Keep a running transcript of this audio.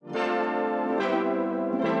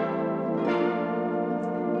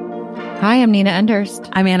Hi, I'm Nina Endurst.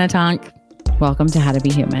 I'm Anna Tonk. Welcome to How to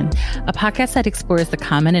Be Human, a podcast that explores the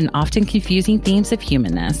common and often confusing themes of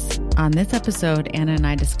humanness. On this episode, Anna and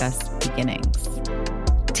I discuss beginnings.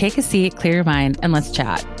 Take a seat, clear your mind, and let's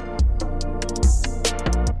chat.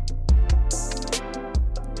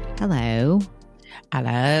 Hello.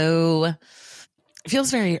 Hello. It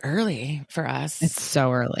feels very early for us. It's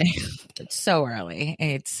so early. It's so early.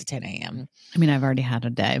 It's 10 a.m. I mean, I've already had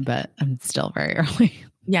a day, but I'm still very early.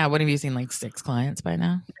 Yeah. What have you seen? Like 6 clients by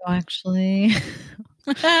now? No, actually,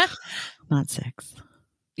 not 6.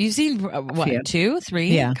 You've seen what, 2, 3?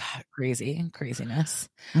 Yeah. God, craziness.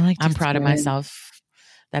 I'm proud of myself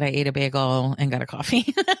that I ate a bagel and got a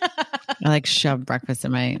coffee. I shoved breakfast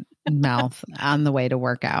in my mouth on the way to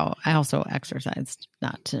work out. I also exercised,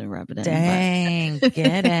 not to rub it in. Dang,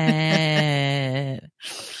 get it.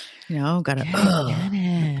 Got to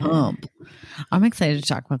pump. I'm excited to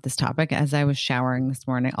talk about this topic. As I was showering this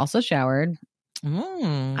morning, also showered,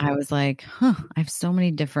 I was like, I have so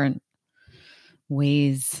many different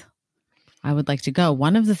ways I would like to go.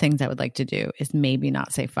 One of the things I would like to do is maybe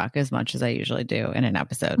not say fuck as much as I usually do in an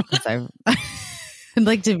episode, because I'd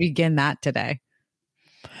like to begin that today.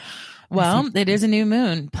 Well, it is a new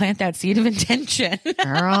moon. Plant that seed of intention.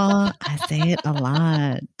 Girl, I say it a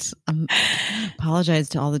lot. I apologize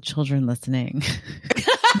to all the children listening.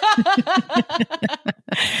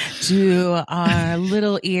 To our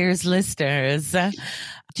little ears listeners.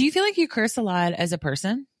 Do you feel like you curse a lot as a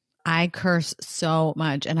person? I curse so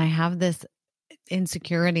much, and I have this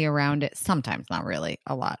insecurity around it. Sometimes, not really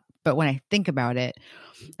a lot. But when I think about it,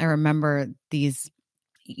 I remember these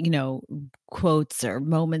quotes or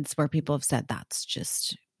moments where people have said that's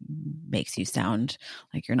just makes you sound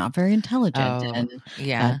like you're not very intelligent. And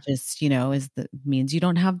that just, means you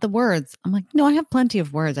don't have the words. I'm like, no, I have plenty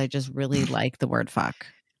of words. I just really like the word fuck.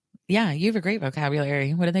 Yeah, you have a great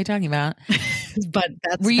vocabulary. What are they talking about? But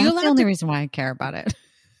that's the only reason why I care about it.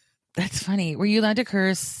 That's funny. Were you allowed to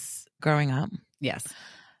curse growing up? Yes.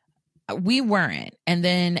 We weren't. And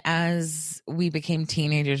then as we became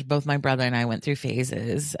teenagers, both my brother and I went through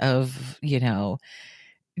phases of,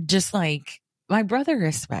 just like my brother,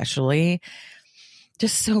 especially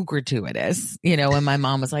just so gratuitous, and my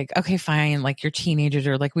mom was like, okay, fine. Like you're teenagers,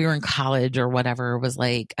 or like we were in college or whatever, was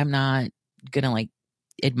like, I'm not going to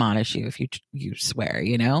admonish you if you swear,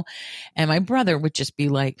 and my brother would just be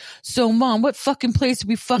like, so mom, what fucking place are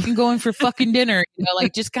we fucking going for fucking dinner?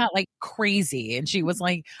 Just got crazy. And she was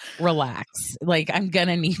like, relax, I'm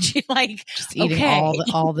gonna need you just eating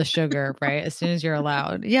all the sugar, right? As soon as you're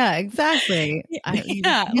allowed. Yeah, exactly.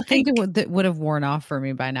 You think it would have worn off for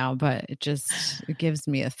me by now, but it gives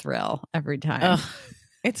me a thrill every time.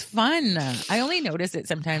 It's fun. I only notice it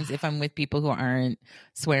sometimes if I'm with people who aren't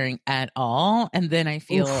swearing at all. And then I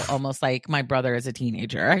feel almost like my brother is a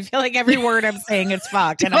teenager. I feel like every word I'm saying is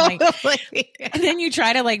fuck. And I'm like, and then you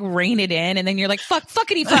try to rein it in. And then you're like, fuck,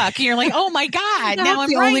 fuckity fuck. And you're like, oh my God. That's now I'm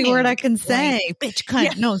the raining. only word I can say. Bitch, cunt.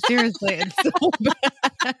 Yeah. No, seriously. It's so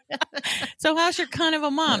bad. So how's your cunt of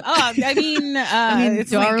a mom? Oh, I mean,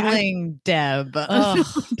 it's darling Deb.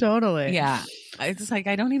 Totally. Yeah. It's like,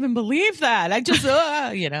 I don't even believe that. I just, So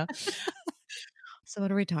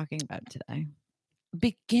what are we talking about today?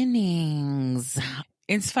 Beginnings.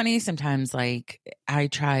 It's funny sometimes, I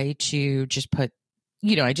try to just put,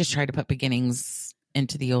 I just try to put beginnings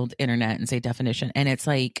into the old internet and say definition. And it's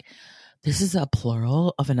like, this is a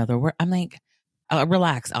plural of another word. I'm like,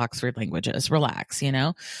 relax, Oxford Languages, relax,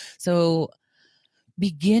 So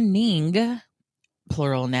beginning,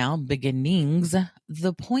 plural now, beginnings,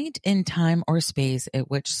 the point in time or space at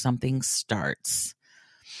which something starts.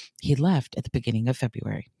 He left at the beginning of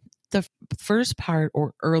February. The first part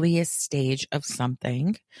or earliest stage of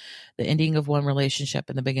something, the ending of one relationship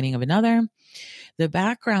and the beginning of another, the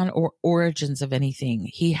background or origins of anything.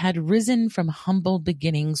 He had risen from humble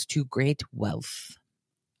beginnings to great wealth.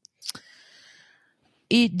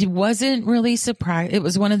 It wasn't really surprised. It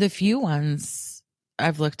was one of the few ones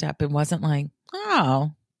I've looked up and wasn't like,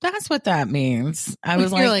 oh, that's what that means. I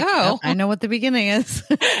was like, oh, I know what the beginning is.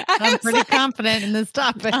 I'm pretty confident in this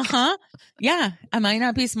topic. Yeah. I might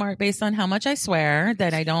not be smart based on how much I swear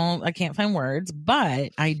that I can't find words,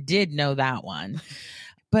 but I did know that one.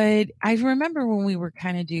 But I remember when we were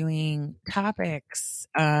kind of doing topics,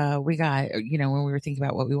 we got, when we were thinking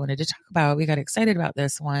about what we wanted to talk about, we got excited about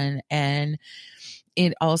this one. And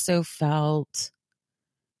it also felt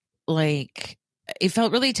like it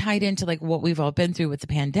felt really tied into like what we've all been through with the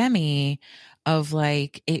pandemic of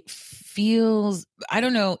like, it feels, I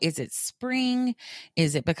don't know, is it spring?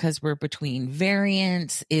 Is it because we're between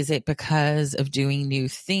variants? Is it because of doing new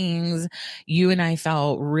things? You and I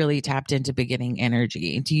felt really tapped into beginning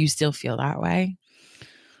energy. Do you still feel that way?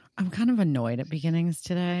 I'm kind of annoyed at beginnings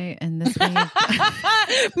today and this week.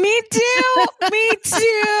 Me too. Me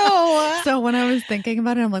too. So when I was thinking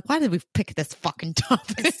about it, I'm like, why did we pick this fucking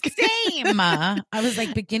topic? Same. I was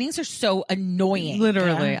like, beginnings are so annoying.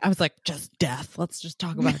 Literally. I was like, just death. Let's just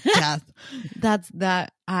talk about death.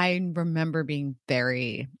 That I remember being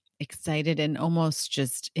very excited and almost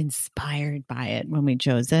just inspired by it when we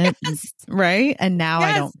chose it. Yes. Right. And now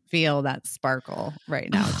I don't feel that sparkle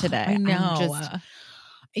right now today. I know.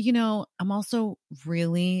 I'm also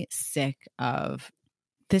really sick of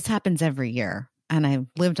this. Happens every year. And I've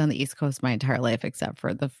lived on the East Coast my entire life, except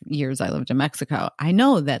for the years I lived in Mexico. I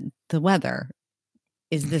know that the weather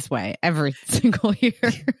is this way every single year.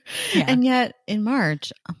 Yeah. And yet in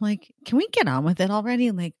March, I'm like, can we get on with it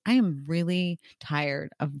already? Like, I am really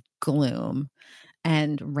tired of gloom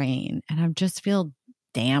and rain, and I just feel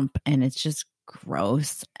damp and it's just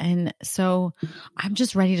gross. And so I'm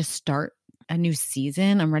just ready to start a new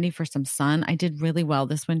season. I'm ready for some sun. I did really well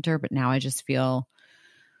this winter, but now I just feel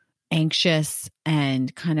anxious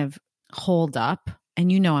and kind of holed up.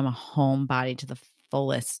 And I'm a homebody to the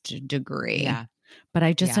fullest degree. Yeah. But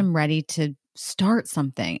I just am ready to start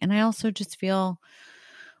something. And I also just feel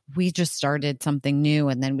we just started something new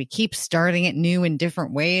and then we keep starting it new in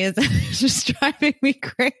different ways. It's just driving me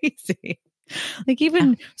crazy. Like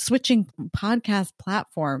even switching podcast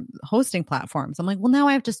hosting platforms. I'm like, well, now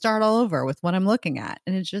I have to start all over with what I'm looking at.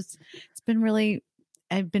 And it's been really,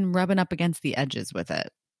 I've been rubbing up against the edges with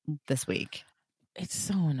it this week. It's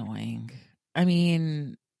so annoying. I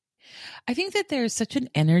mean, I think that there's such an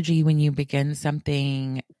energy when you begin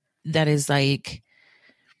something that is like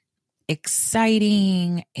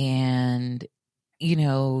exciting and,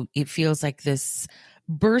 it feels like this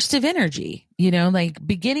burst of energy, like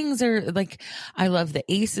beginnings are like, I love the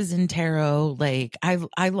aces in tarot. Like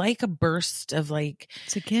I like a burst of like,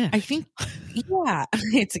 it's a gift. I think, yeah,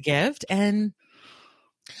 it's a gift. And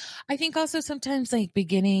I think also sometimes like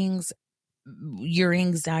beginnings, your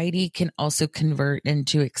anxiety can also convert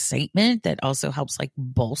into excitement that also helps like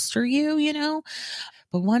bolster you.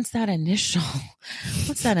 But once that initial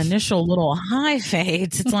little high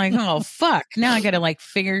fades, it's like, oh, fuck. Now I got to like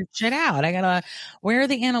figure shit out. where are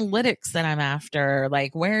the analytics that I'm after?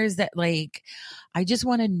 Like, where is that? Like, I just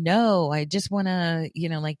want to know. I just want to,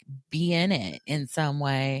 like be in it in some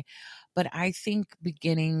way. But I think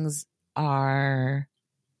beginnings are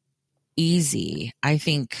easy. I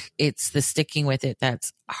think it's the sticking with it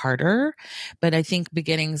that's harder, but I think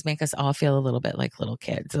beginnings make us all feel a little bit like little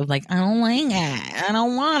kids of like, I don't like it. I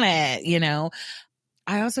don't want it.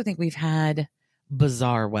 I also think we've had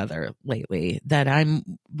bizarre weather lately that I'm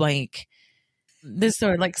like, this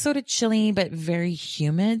sort of chilly, but very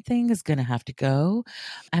humid thing is going to have to go.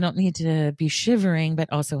 I don't need to be shivering,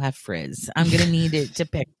 but also have frizz. I'm going to need it to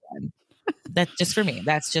pick one. That's just for me.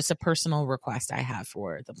 That's just a personal request I have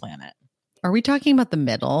for the planet. Are we talking about the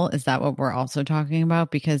middle? Is that what we're also talking about?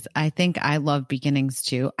 Because I think I love beginnings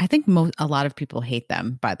too. I think a lot of people hate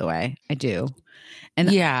them, by the way. I do.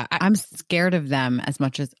 And yeah, I'm scared of them as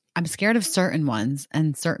much as I'm scared of certain ones,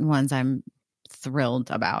 and certain ones I'm thrilled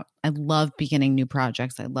about. I love beginning new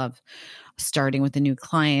projects. I love starting with a new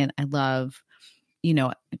client. I loved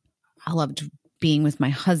being with my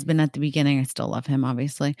husband at the beginning. I still love him,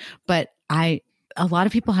 obviously, but a lot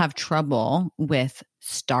of people have trouble with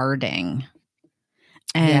starting.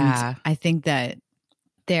 And I think that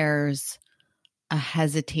there's a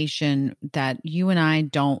hesitation that you and I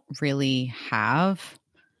don't really have,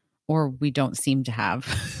 or we don't seem to have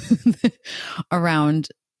around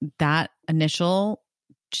that initial,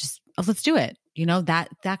 just let's do it.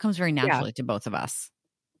 That comes very naturally to both of us.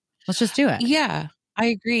 Let's just do it. Yeah, I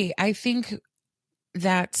agree. I think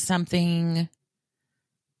that's something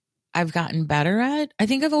I've gotten better at. I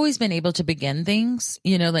think I've always been able to begin things,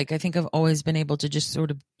 like I think I've always been able to just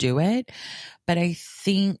sort of do it. But I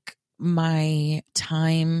think my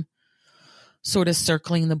time sort of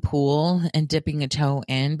circling the pool and dipping a toe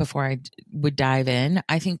in before I would dive in,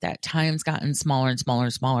 I think that time's gotten smaller and smaller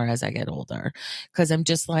and smaller as I get older. Cause I'm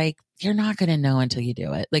just like, you're not going to know until you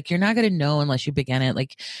do it. Like, you're not going to know unless you begin it.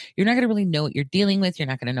 Like, you're not going to really know what you're dealing with. You're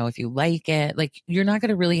not going to know if you like it. Like, you're not going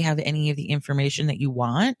to really have any of the information that you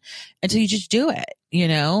want until you just do it,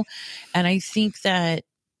 And I think that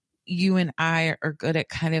you and I are good at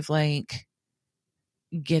kind of like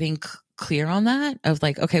getting clear on that of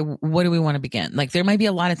like, okay, what do we want to begin? Like there might be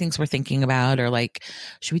a lot of things we're thinking about, or like,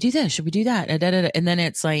 should we do this? Should we do that? And then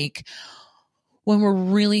it's like, when we're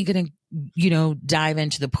really going to, dive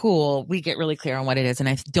into the pool, we get really clear on what it is. And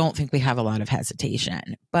I don't think we have a lot of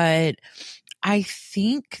hesitation, but I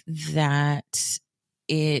think that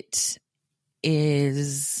it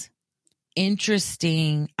is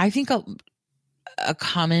interesting. I think a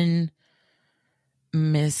common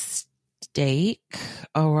mistake,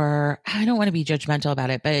 or I don't want to be judgmental about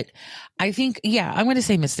it, but I think, I'm going to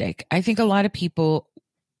say mistake. I think a lot of people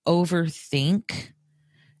overthink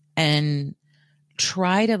and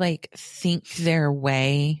try to like think their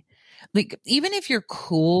way. Like, even if you're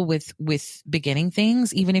cool with beginning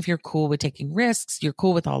things, even if you're cool with taking risks, you're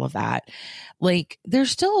cool with all of that. Like,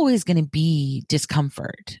 there's still always going to be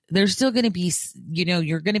discomfort. There's still going to be,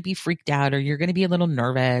 you're going to be freaked out, or you're going to be a little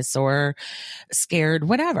nervous or scared,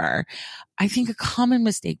 whatever. I think a common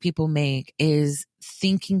mistake people make is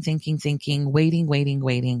thinking,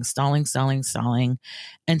 waiting, stalling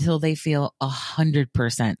until they feel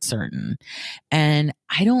 100% certain. And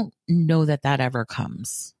I don't know that ever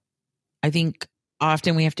comes. I think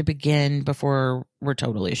often we have to begin before we're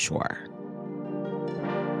totally sure.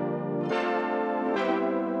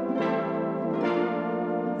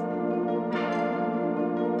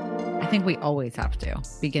 I think we always have to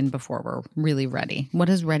begin before we're really ready. What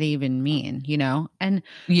does ready even mean, And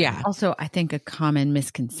also, I think a common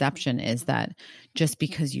misconception is that just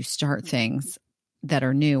because you start things that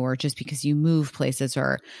are new, or just because you move places,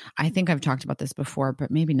 or I think I've talked about this before,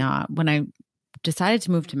 but maybe not. When I decided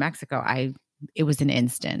to move to Mexico, it was an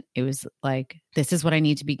instant. It was like, this is what I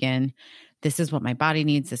need to begin. This is what my body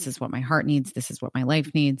needs. This is what my heart needs. This is what my life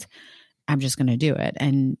needs. I'm just going to do it.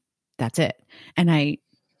 And that's it. And I,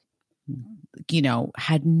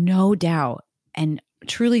 had no doubt and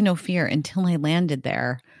truly no fear until I landed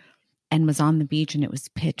there and was on the beach, and it was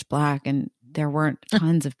pitch black and there weren't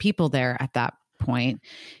tons of people there at that point.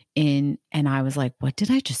 And I was like, what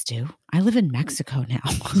did I just do? I live in Mexico now.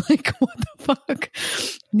 Like, what the fuck?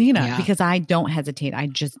 Nina, because I don't hesitate. I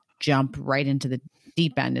just jump right into the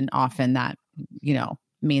deep end. And often that,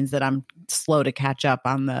 means that I'm slow to catch up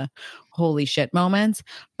on the holy shit moments.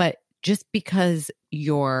 But just because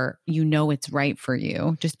it's right for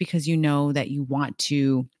you, just because that you want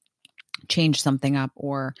to change something up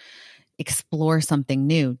or explore something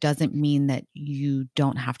new, doesn't mean that you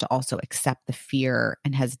don't have to also accept the fear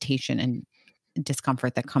and hesitation and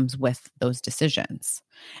discomfort that comes with those decisions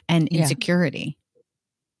and insecurity.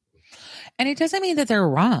 And it doesn't mean that they're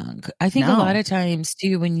wrong. I think a lot of times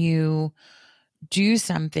too, when you do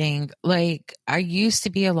something, like I used to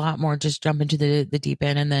be a lot more just jump into the deep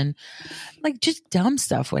end, and then like just dumb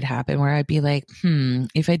stuff would happen where I'd be like,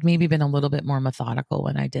 if I'd maybe been a little bit more methodical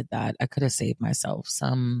when I did that, I could have saved myself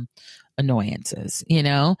some annoyances,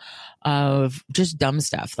 of just dumb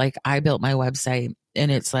stuff. Like I built my website and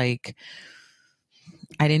it's like,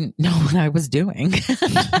 I didn't know what I was doing.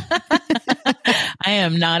 I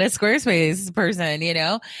am not a Squarespace person,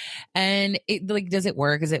 and it like, does it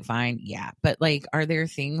work? Is it fine? Yeah. But like, are there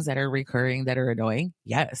things that are recurring that are annoying?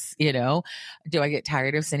 Yes. Do I get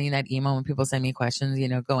tired of sending that email when people send me questions,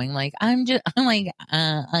 going like, I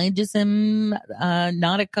just am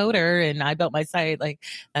not a coder and I built my site. Like,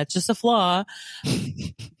 that's just a flaw,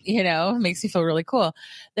 makes me feel really cool.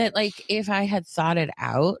 That like, if I had thought it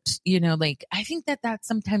out, like, I think that that's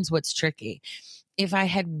sometimes what's tricky. If I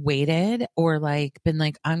had waited or like been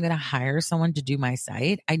like, I'm going to hire someone to do my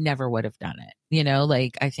site, I never would have done it.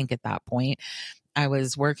 Like I think at that point I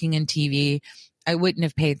was working in TV. I wouldn't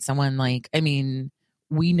have paid someone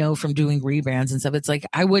we know from doing rebrands and stuff. It's like,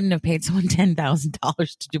 I wouldn't have paid someone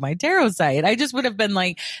 $10,000 to do my tarot site. I just would have been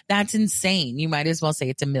like, that's insane. You might as well say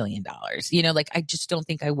it's $1 million. Like, I just don't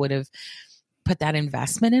think I would have put that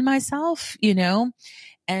investment in myself,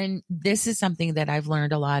 And this is something that I've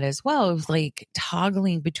learned a lot as well, of like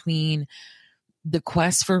toggling between the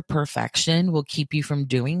quest for perfection will keep you from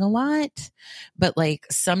doing a lot. But like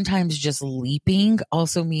sometimes just leaping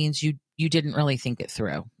also means you didn't really think it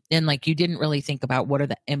through. And like, you didn't really think about what are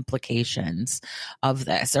the implications of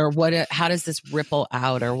this, or how does this ripple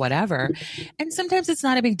out, or whatever. And sometimes it's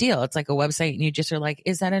not a big deal. It's like a website and you just are like,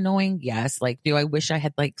 is that annoying? Yes. Like, do I wish I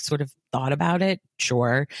had like sort of thought about it?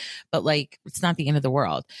 Sure. But like, it's not the end of the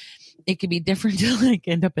world. It could be different to like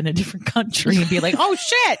end up in a different country and be like, oh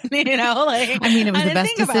shit, like, I mean, it was the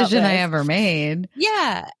best decision I ever made.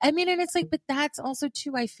 Yeah. I mean, and it's like, but that's also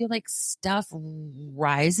too, I feel like stuff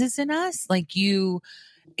rises in us. Like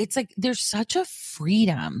it's like there's such a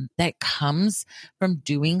freedom that comes from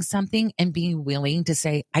doing something and being willing to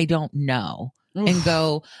say, I don't know. and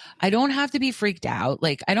go, I don't have to be freaked out.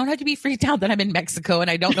 Like, I don't have to be freaked out that I'm in Mexico and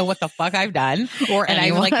I don't know what the fuck I've done. Or and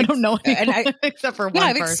anyone. I don't know anyone, except for one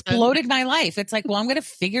I've person. exploded my life. It's like, well, I'm going to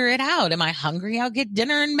figure it out. Am I hungry? I'll get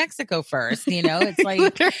dinner in Mexico first. You know, it's like,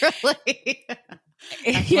 literally.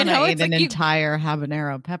 You know, I ate an entire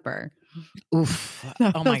habanero pepper. Oof.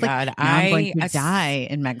 Oh my God. I'm going to die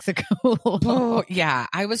in Mexico. Oh, yeah.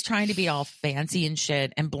 I was trying to be all fancy and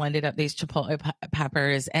shit and blended up these chipotle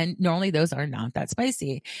peppers. And normally those are not that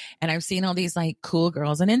spicy. And I've seen all these like cool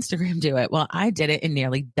girls on Instagram do it. Well, I did it and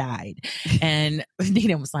nearly died. And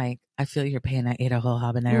Nina was like, I feel your pain. I ate a whole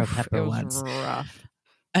habanero pepper once. Rough.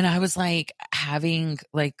 And I was like having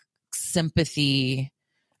like sympathy.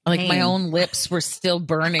 Like my own lips were still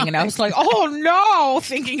burning and I was like, oh no,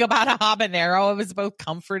 thinking about a habanero. I was both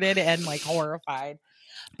comforted and like horrified.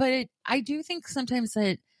 But I do think sometimes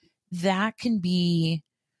that can be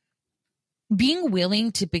being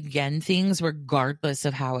willing to begin things regardless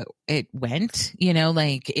of how it went, you know,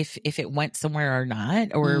 like if it went somewhere or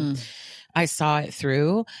not, or I saw it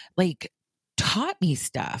through, like taught me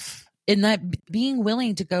stuff. In that being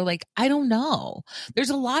willing to go like, I don't know. There's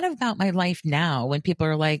a lot about my life now when people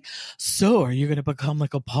are like, so are you going to become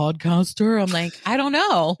like a podcaster? I'm like, I don't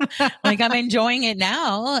know. Like I'm enjoying it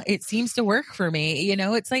now. It seems to work for me. You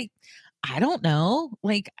know, it's like, I don't know.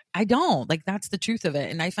 Like, I don't. Like, that's the truth of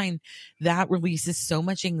it. And I find that releases so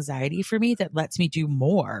much anxiety for me that lets me do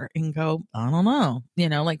more and go, I don't know. You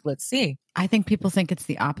know, like, let's see. I think people think it's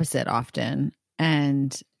the opposite often.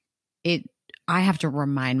 And I have to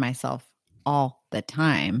remind myself all the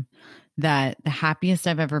time that the happiest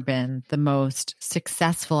I've ever been, the most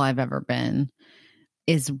successful I've ever been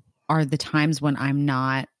are the times when I'm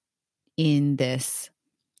not in this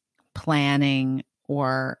planning,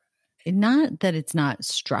 or not that it's not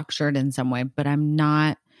structured in some way, but I'm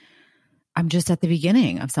just at the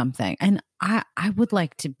beginning of something. And I would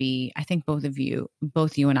like to be, I think both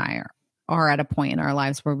you and I are at a point in our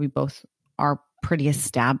lives where we both are pretty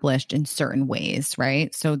established in certain ways,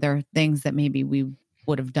 right? So there are things that maybe we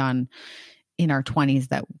would have done in our 20s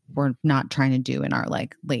that we're not trying to do in our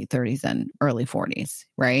like late 30s and early 40s,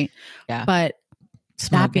 right? Yeah. But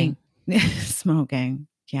smoking. Smoking.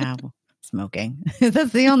 Yeah. Smoking.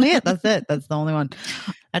 That's the only it. That's it. That's the only one.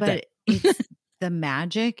 But it's the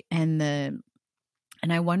magic and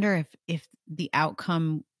I wonder if the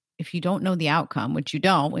outcome, if you don't know the outcome, which you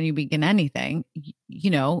don't when you begin anything, you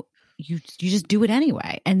know, you just do it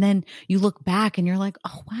anyway. And then you look back and you're like,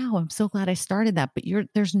 oh, wow, I'm so glad I started that. But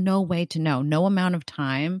there's no way to know. No amount of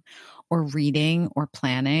time or reading or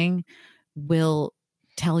planning will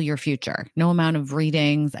tell your future. No amount of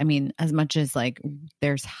readings. I mean, as much as like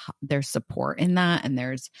there's support in that and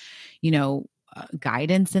there's, you know,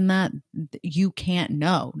 guidance in that, you can't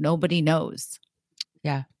know. Nobody knows.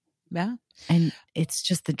 Yeah. Yeah. And it's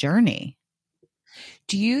just the journey.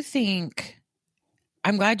 Do you think,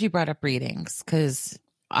 I'm glad you brought up readings because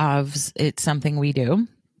it's something we do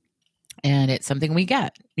and it's something we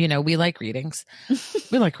get. You know, we like readings.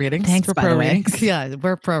 We like readings. Thanks, we're by pro the way. readings. Yeah,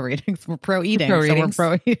 we're pro readings. We're pro eating. We're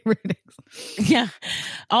pro readings. Yeah,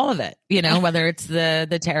 all of it. You know, whether it's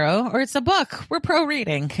the tarot or it's a book, we're pro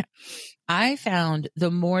reading. I found the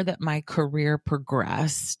more that my career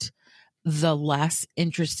progressed, the less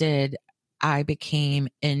interested I became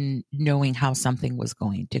in knowing how something was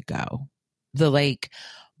going to go. The like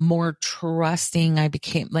more trusting I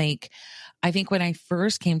became. Like, I think when I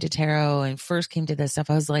first came to tarot and first came to this stuff,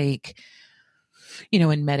 I was like, you know,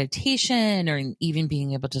 in meditation or in even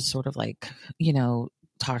being able to sort of like, you know,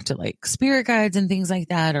 talk to like spirit guides and things like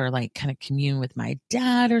that, or like kind of commune with my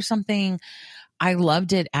dad or something. I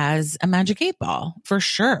loved it as a magic 8-ball for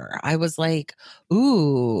sure. I was like,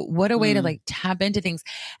 ooh, what a way to like tap into things.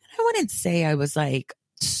 And I wouldn't say I was like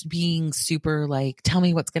being super like, tell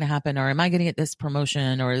me what's going to happen, or am I going to get this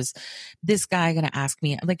promotion, or is this guy going to ask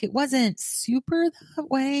me? Like, it wasn't super that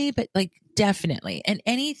way, but like definitely. And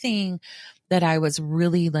anything that I was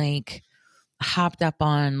really like hopped up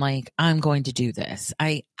on, like, I'm going to do this,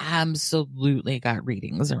 I absolutely got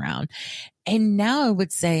readings around. And now I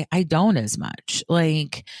would say I don't as much.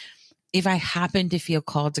 Like, if I happen to feel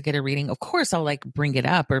called to get a reading, of course I'll like bring it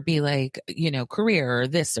up or be like, you know, career or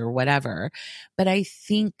this or whatever. But I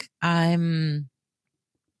think sometimes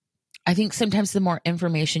the more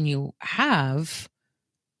information you have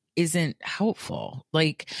isn't helpful.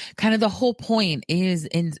 Like, kind of the whole point is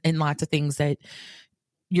in lots of things that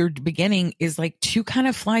you're beginning is like to kind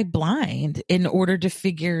of fly blind in order to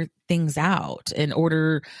figure things out,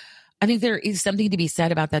 I think there is something to be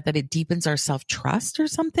said about that it deepens our self-trust or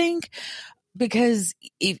something. because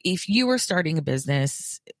if you were starting a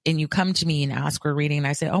business and you come to me and ask for a reading and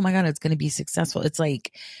I say, oh my God, it's going to be successful. It's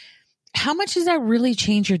like, how much does that really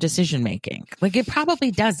change your decision making? Like, it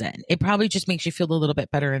probably doesn't. It probably just makes you feel a little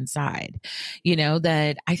bit better inside.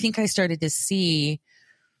 That I think I started to see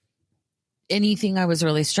anything I was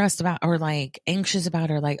really stressed about or like anxious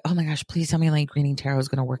about, or like, oh my gosh, please tell me like reading tarot is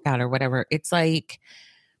going to work out or whatever. It's like,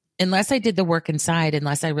 unless I did the work inside,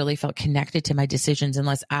 unless I really felt connected to my decisions,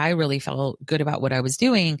 unless I really felt good about what I was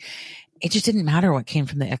doing, it just didn't matter what came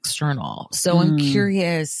from the external. So I'm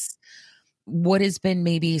curious, what has been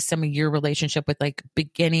maybe some of your relationship with like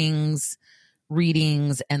beginnings,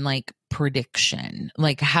 readings, and like prediction?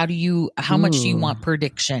 Like, how much do you want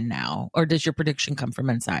prediction now? Or does your prediction come from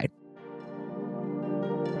inside?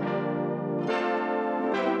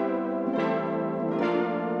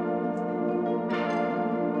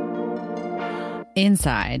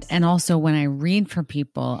 Inside. And also when I read for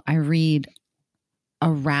people, I read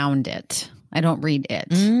around it. I don't read it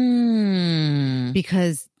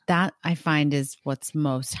because that I find is what's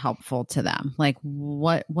most helpful to them. Like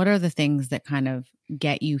what are the things that kind of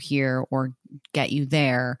get you here or get you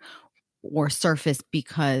there or surface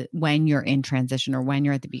because when you're in transition or when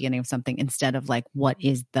you're at the beginning of something, instead of like, what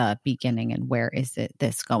is the beginning and where is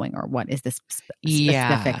this going or what is this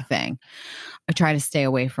specific thing? I try to stay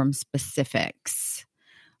away from specifics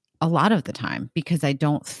a lot of the time because I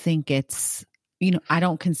don't think it's, I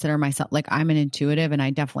don't consider myself like I'm an intuitive and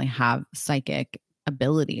I definitely have psychic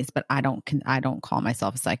abilities, but I don't call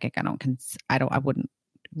myself a psychic. I wouldn't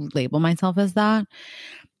label myself as that.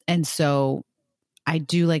 And so I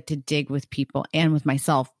do like to dig with people and with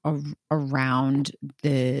myself around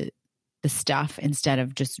the stuff instead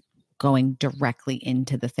of just going directly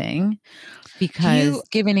into the thing. Because can you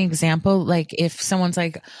give an example? Like if someone's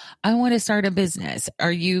like, I want to start a business.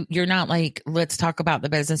 You're not like, let's talk about the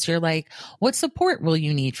business. You're like, what support will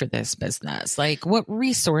you need for this business? Like what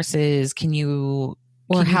resources can you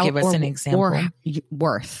give us an example? Or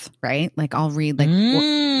worth, right? Like I'll read like,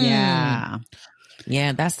 yeah.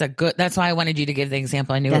 Yeah, that's why I wanted you to give the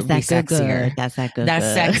example. I knew it would be sexier. That's good. That's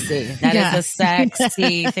sexy. That is a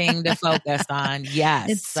sexy thing to focus on.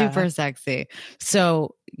 Yes. It's super sexy.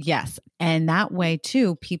 So yes. And that way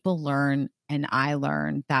too, people learn and I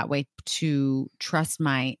learn that way to trust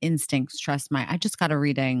my instincts, I just got a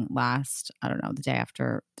reading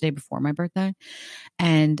the day before my birthday.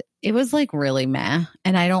 And it was like really meh.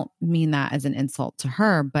 And I don't mean that as an insult to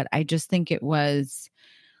her, but I just think it was,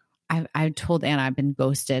 I told Anna I've been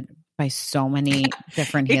ghosted by so many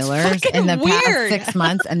different healers in the past 6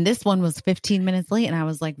 months. And this one was 15 minutes late. And I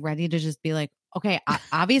was like ready to just be like, okay,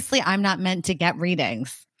 obviously I'm not meant to get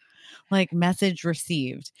readings. Like message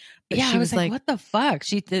received. But yeah, I was like, what the fuck?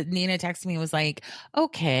 Nina texted me and was like,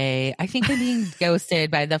 okay, I think I'm being ghosted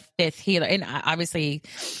by the 5th healer. And obviously,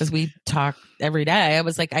 because we talk every day, I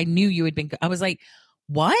was like, I knew you had been, I was like,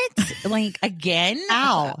 what? Like again?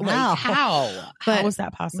 How? How was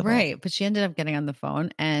that possible? Right. But she ended up getting on the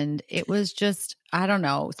phone and it was just, I don't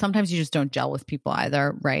know. Sometimes you just don't gel with people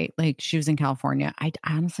either. Right. Like she was in California. I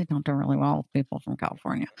honestly don't do really well with people from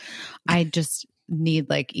California. I just need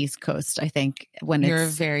like East Coast. I think you're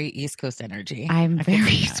very East Coast energy. I'm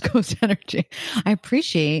very East Coast energy. I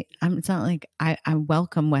appreciate, it's not like I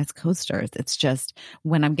welcome West Coasters. It's just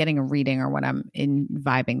when I'm getting a reading or when I'm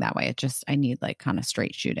vibing that way, I need like kind of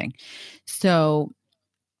straight shooting. So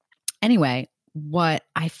anyway, what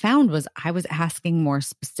I found was I was asking more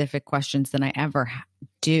specific questions than I ever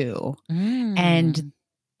do. And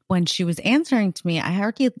when she was answering to me, I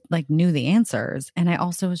already like knew the answers. And I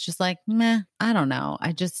also was just like, meh, I don't know.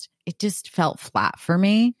 It just felt flat for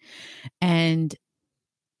me. And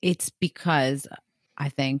it's because I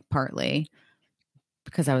think partly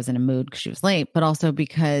because I was in a mood because she was late, but also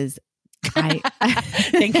because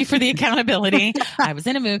thank you for the accountability. I was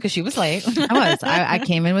in a mood because she was late. I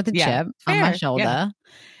came in with a chip on my shoulder. Yeah.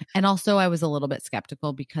 And also I was a little bit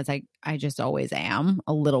skeptical because I just always am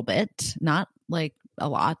a little bit, not like a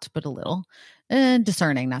lot, but a little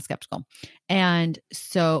discerning, not skeptical. And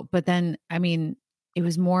so, but then, I mean, it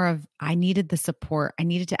was more of, I needed the support. I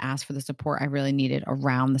needed to ask for the support I really needed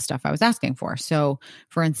around the stuff I was asking for. So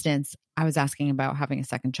for instance, I was asking about having a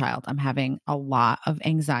second child. I'm having a lot of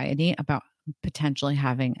anxiety about potentially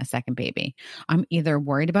having a second baby. I'm either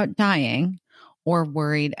worried about dying or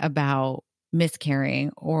worried about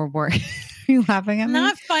miscarrying or worried. Are you laughing at me?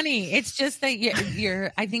 Not funny. It's just that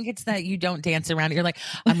you're I think it's that you don't dance around it. You're like,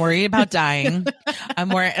 I'm worried about dying. I'm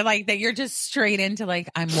worried like that you're just straight into like,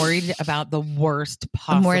 I'm worried about the worst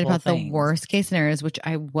possible I'm worried about things. the worst case scenarios, which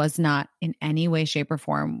I was not in any way, shape, or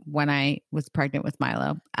form when I was pregnant with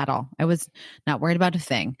Milo at all. I was not worried about a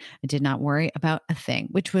thing. I did not worry about a thing,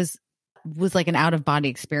 which was like an out of body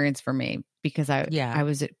experience for me because I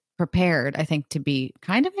was prepared, I think, to be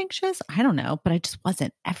kind of anxious. I don't know, but I just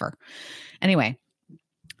wasn't ever. Anyway,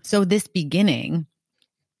 so this beginning,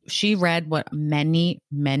 she read what many,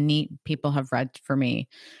 many people have read for me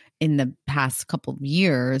in the past couple of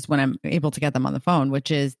years when I'm able to get them on the phone,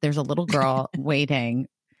 which is there's a little girl waiting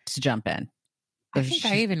to jump in. I think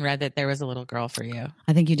I even read that there was a little girl for you.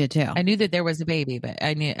 I think you did too. I knew that there was a baby, but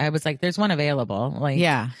I was like, there's one available. Like,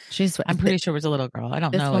 yeah, I'm pretty sure it was a little girl. I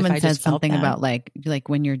don't know. This woman said something about like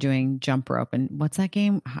when you're doing jump rope and what's that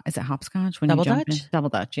game? Is it hopscotch? When Double you jump Dutch? in? Double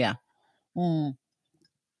Dutch. Yeah.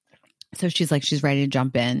 So she's like, she's ready to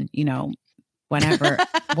jump in, whenever.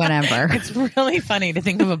 It's really funny to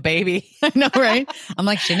think of a baby. I know, right? I'm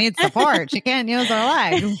like, she needs support. She can't use her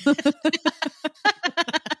legs.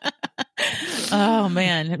 Oh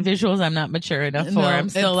man, visuals I'm not mature enough for. I'm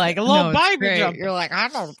still like a little baby jump. You're like, I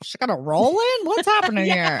don't. She's gonna roll in. What's happening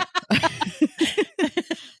here?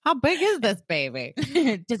 How big is this baby?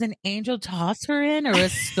 Does an angel toss her in or a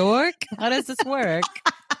stork? How does this work?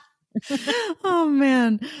 Oh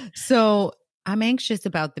man. So I'm anxious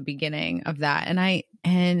about the beginning of that. And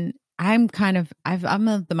I'm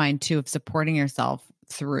of the mind too of supporting yourself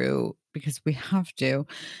through, because we have to,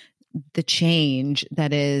 the change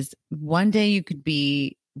that is one day you could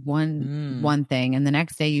be one thing and the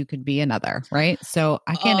next day you could be another, right? So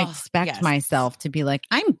I can't expect myself to be like,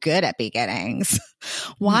 I'm good at beginnings.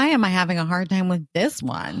 Why am I having a hard time with this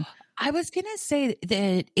one? I was going to say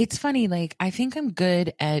that it's funny. Like, I think I'm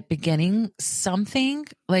good at beginning something.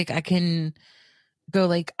 Like I can go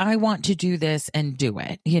like, I want to do this and do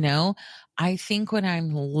it. I think what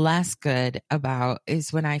I'm less good about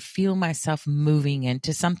is when I feel myself moving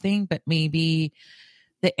into something, but maybe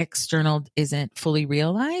the external isn't fully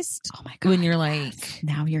realized. Oh my God. When you're like,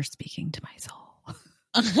 now you're speaking to my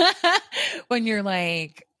soul. When you're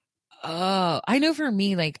like, oh, I know for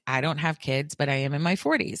me, like I don't have kids, but I am in my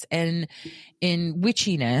 40s. And in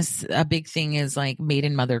witchiness, a big thing is like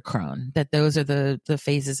maiden, mother, crone, that those are the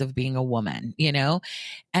phases of being a woman,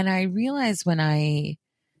 And I realized when I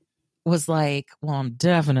was like, well, I'm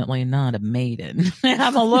definitely not a maiden.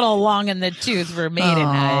 I'm a little long in the tooth for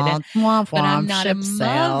maidenhood, but I'm not a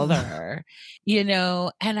mother,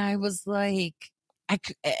 And I was like,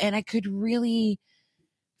 I could really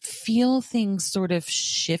feel things sort of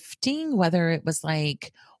shifting, whether it was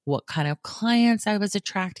like what kind of clients I was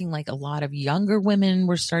attracting. Like a lot of younger women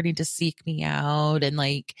were starting to seek me out, and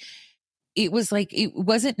like it was like, it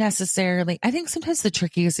wasn't necessarily, I think sometimes the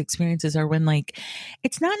trickiest experiences are when like,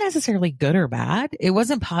 it's not necessarily good or bad. It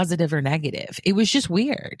wasn't positive or negative. It was just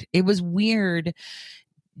weird. It was weird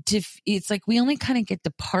it's like, we only kind of get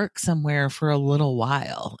to park somewhere for a little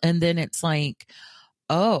while. And then it's like,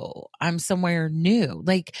 oh, I'm somewhere new.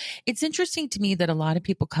 Like, it's interesting to me that a lot of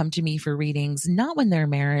people come to me for readings, not when their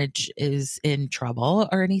marriage is in trouble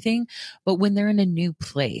or anything, but when they're in a new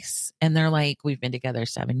place and they're like, we've been together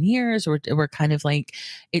 7 years, or we're kind of like,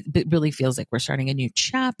 it really feels like we're starting a new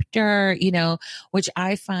chapter, which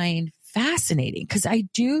I find fascinating, because I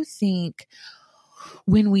do think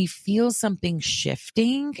when we feel something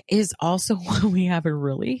shifting is also when we have a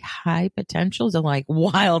really high potential to like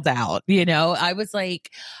wild out. I was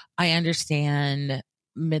like, I understand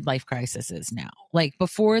midlife crises now. Like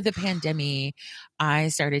before the pandemic, I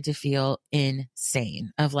started to feel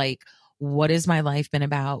insane of like, what has my life been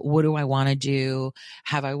about? What do I want to do?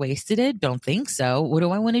 Have I wasted it? Don't think so. What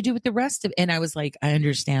do I want to do with the rest of it? And I was like, I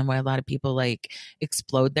understand why a lot of people like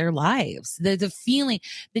explode their lives. The feeling,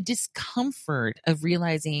 the discomfort of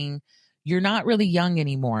realizing you're not really young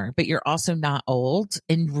anymore, but you're also not old,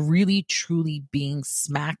 and really truly being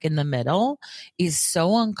smack in the middle is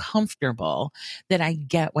so uncomfortable that I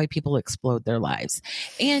get why people explode their lives.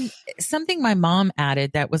 And something my mom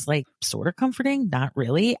added that was like sort of comforting, not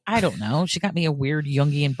really. I don't know. She got me a weird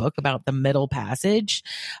Jungian book about the middle passage.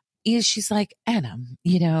 She's like, Anna,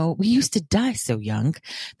 we used to die so young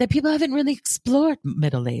that people haven't really explored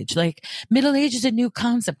middle age. Like middle age is a new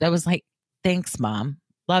concept. I was like, thanks, Mom.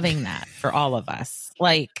 Loving that for all of us.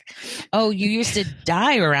 Like, oh, you used to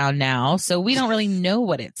die around now, so we don't really know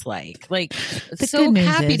what it's like. Like, the so good news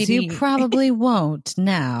happy is to be. You probably won't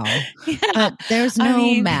now. Yeah, but there's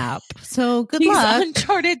no map. So good these luck.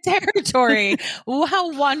 Uncharted territory.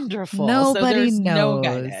 How wonderful. Nobody so knows. No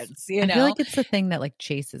guidance. You know? I feel like it's the thing that like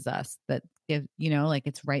chases us, that if like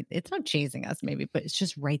it's right. It's not chasing us maybe, but it's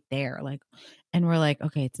just right there. Like, and we're like,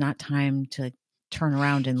 okay, it's not time to like turn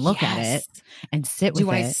around and look at it and sit with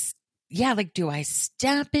it. Yeah, like, do I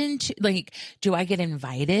step into, like, do I get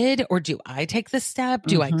invited or do I take the step?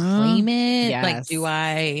 Do I claim it? Yes. Like, do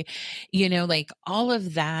I, like, all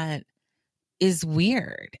of that is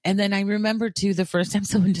weird. And then I remember too, the first time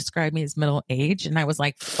someone described me as middle aged, and I was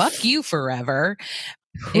like, fuck you forever.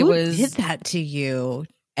 Who did that to you?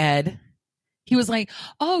 Ed. He was like,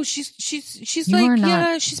 "Oh, she's like,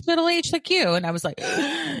 yeah, she's middle aged like you." And I was like,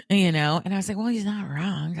 and I was like, "Well, he's not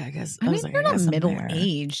wrong, I guess." I mean, you're not middle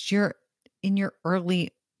aged. You're in your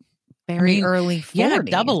early 40s. Yeah,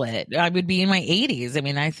 double it. I would be in my 80s. I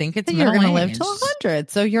mean, I think it's you're going to live till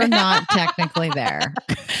 100, so you're not technically there.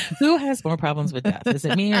 Who has more problems with death? Is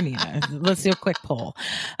it me or Nina? Let's do a quick poll.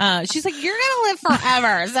 She's like, "You're going to live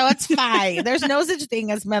forever, so it's fine. There's no such thing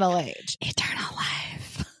as middle age. Eternal life."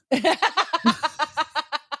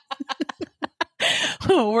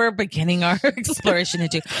 We're beginning our exploration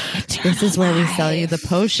into this is where we sell you the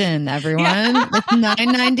potion, everyone. It's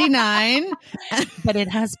 $9.99, but it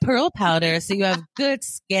has pearl powder, so you have good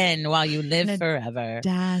skin while you live forever.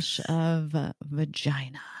 Dash of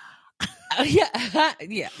vagina.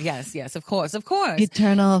 Yes, of course.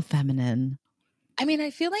 Eternal feminine. I mean, I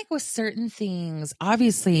feel like with certain things,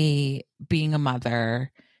 obviously being a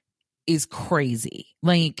mother is crazy.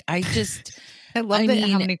 Like, I love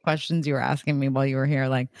how many questions you were asking me while you were here.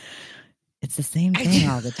 Like, it's the same thing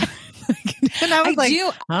all the time. And I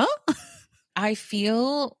was huh? I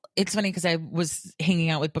feel it's funny because I was hanging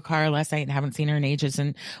out with Bakar last night and haven't seen her in ages,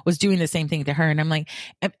 and was doing the same thing to her. And I'm like,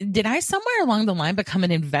 did I somewhere along the line become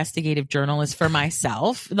an investigative journalist for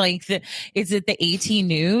myself? Like, is it the AT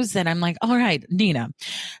News? And I'm like, all right, Nina.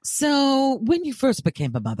 So when you first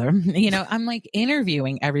became a mother, I'm like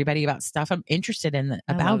interviewing everybody about stuff I'm interested in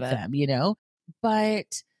about them,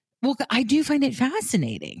 but well, I do find it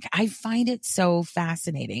fascinating. I find it so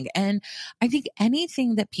fascinating. And I think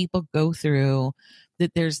anything that people go through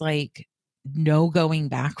that there's like no going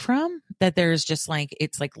back from, that there's just like,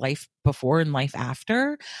 it's like life before and life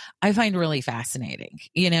after, I find really fascinating,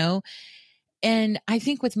 And I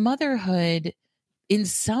think with motherhood, in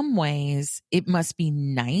some ways, it must be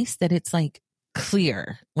nice that it's like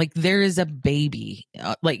clear, like there is a baby,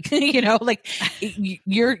 like like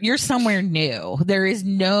you're somewhere new. There is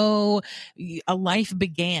a life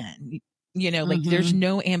began, like there's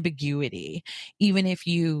no ambiguity, even if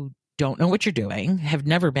you don't know what you're doing, have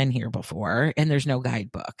never been here before, and there's no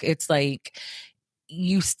guidebook. It's like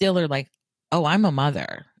you still are like, oh, I'm a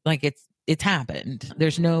mother. Like it's happened.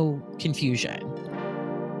 There's no confusion.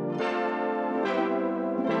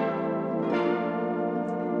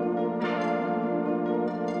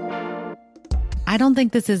 I don't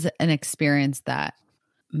think this is an experience that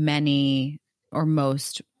many or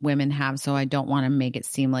most women have, so I don't want to make it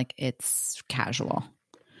seem like it's casual.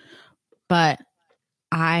 But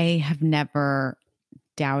I have never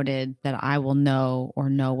doubted that I will know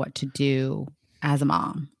what to do as a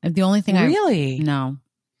mom. The only thing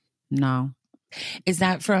No. Is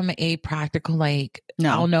that from a practical, like, no,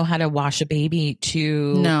 I'll know how to wash a baby,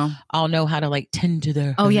 to no, I'll know how to like tend to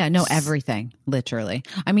their hurts? Oh yeah, no, everything, literally.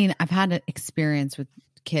 I mean, I've had an experience with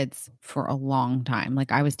kids for a long time.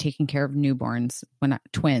 Like, I was taking care of newborns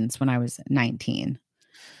twins when I was 19.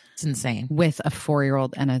 It's insane. With a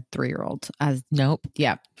 4-year-old and a 3-year-old. Nope.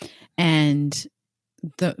 Yeah. And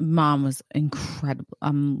the mom was incredible.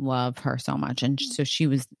 Love her so much. And so she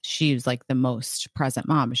was like the most present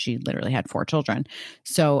mom. She literally had 4 children.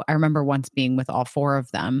 So I remember once being with all 4 of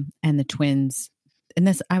them, and the twins,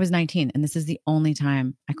 and I was 19, and this is the only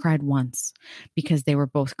time I cried once, because they were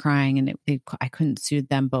both crying, and I couldn't soothe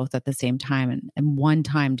them both at the same time. And one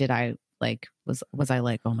time did I like, was I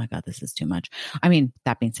like, oh my God, this is too much. I mean,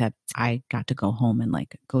 that being said, I got to go home and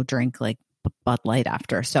like go drink like Bud Light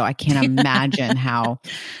after. So I can't imagine how,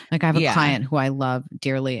 like, I have a client who I love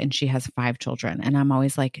dearly, and she has 5 children. And I'm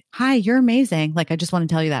always like, hi, you're amazing. Like, I just want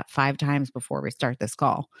to tell you that 5 times before we start this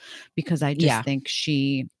call, because I just think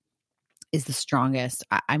she is the strongest.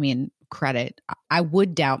 I mean, credit. I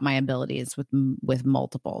would doubt my abilities with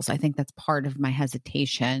multiples. I think that's part of my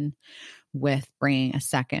hesitation with bringing a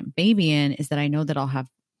second baby in, is that I know that I'll have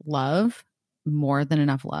love, more than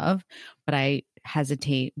enough love, but I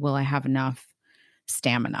hesitate, will I have enough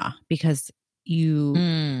stamina? Because you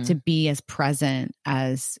to be as present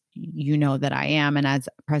as you know that I am and as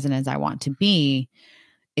present as I want to be,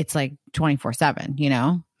 it's like 24/7, you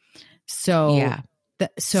know? So, yeah.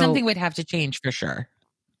 Something would have to change for sure.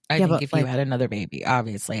 I think if you had another baby,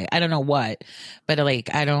 obviously, I don't know what, but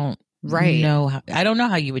like, I don't know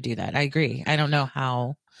how you would do that. I agree. I don't know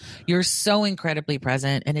how. You're so incredibly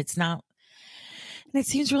present, and it's not, and it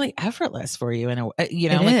seems really effortless for you in a,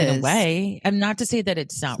 in a way. And not to say that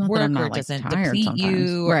it's not work or it doesn't deplete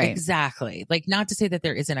you. Right. Exactly. Like, not to say that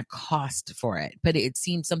there isn't a cost for it, but it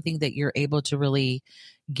seems something that you're able to really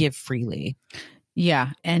give freely.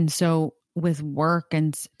 Yeah. And so with work,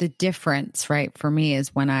 and the difference, right, for me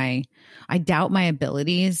is when I doubt my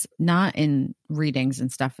abilities, not in readings and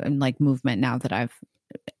stuff and like movement, now that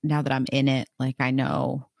I'm in it, like I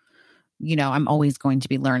know, you know, I'm always going to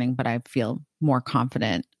be learning, but I feel more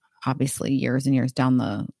confident, obviously, years and years down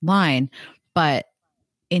the line. But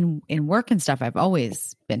in work and stuff, I've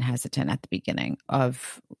always been hesitant at the beginning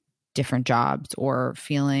of different jobs or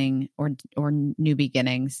feeling or new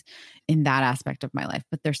beginnings in that aspect of my life.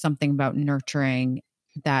 But there's something about nurturing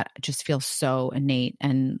that just feels so innate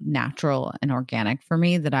and natural and organic for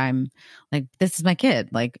me that I'm like, this is my kid.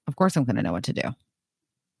 Like, of course I'm going to know what to do.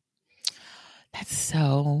 That's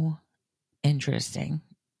so interesting,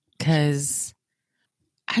 because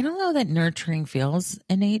I don't know that nurturing feels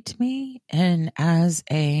innate to me. And as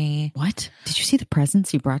a... What? Did you see the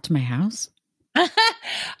presents you brought to my house?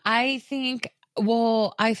 I think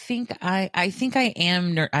I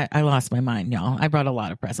am. I lost my mind, y'all. I brought a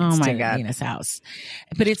lot of presents to Nina's house,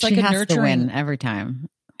 but it's like a nurturing every time.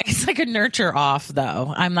 It's like a nurture off,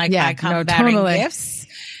 though. I'm like, I come bearing gifts,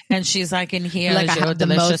 and she's like, in here, like, I have the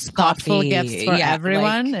most thoughtful gifts for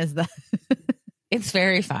everyone. Like, is that? It's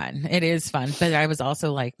very fun. It is fun. But I was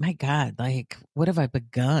also like, my God, like, what have I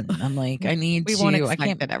begun? I'm like, I need we to. Won't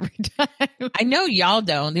expect it every time. I know y'all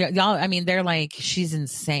don't. Y'all, I mean, they're like, she's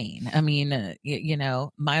insane. I mean, you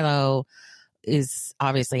know, Milo is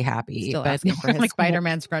obviously happy. Still asking for his like,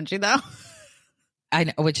 Spider-Man scrunchie, though. I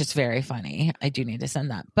know, which is very funny. I do need to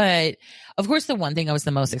send that. But of course, the one thing I was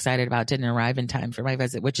the most excited about didn't arrive in time for my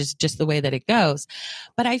visit, which is just the way that it goes.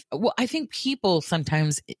 But I think people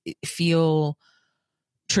sometimes feel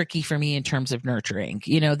tricky for me in terms of nurturing,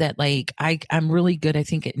 you know, that like I'm really good, I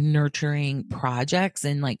think, at nurturing projects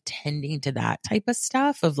and like tending to that type of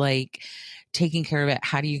stuff of like taking care of it.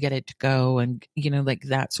 How do you get it to go? And, you know, like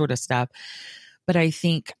that sort of stuff. But I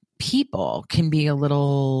think people can be a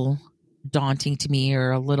little daunting to me,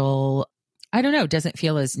 or a little, I don't know, doesn't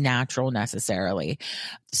feel as natural necessarily.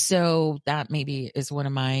 So that maybe is one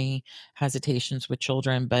of my hesitations with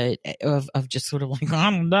children, but of just sort of like,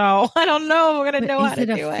 I don't know if I'm going to know how to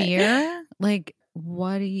do it. Is it a fear? Like,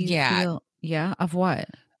 what do you feel? Yeah. Of what?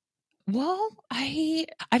 Well, I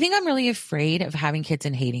think I'm really afraid of having kids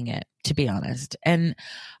and hating it, to be honest. And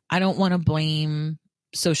I don't want to blame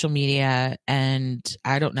social media and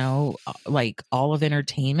I don't know, like all of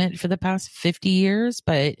entertainment for the past 50 years,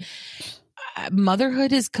 but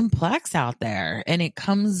motherhood is complex out there, and it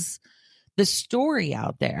comes, the story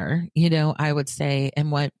out there, you know, I would say,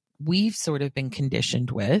 and what we've sort of been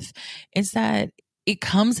conditioned with is that it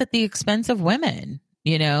comes at the expense of women,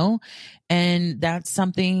 you know, and that's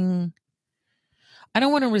something I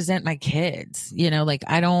don't want to resent my kids, you know, like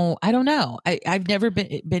I don't know. I've never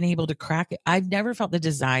been able to crack it. I've never felt the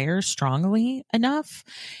desire strongly enough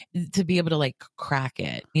to be able to like crack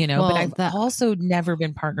it, you know, but I've also never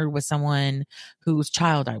been partnered with someone whose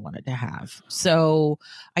child I wanted to have. So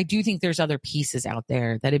I do think there's other pieces out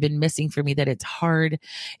there that have been missing for me, that it's hard.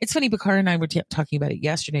 It's funny, Bakar and I were talking about it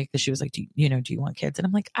yesterday, because she was like, do you want kids? And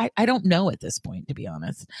I'm like, I don't know at this point, to be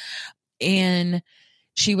honest. And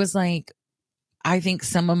she was like, I think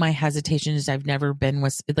some of my hesitations, I've never been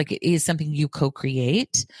with, like, it is something you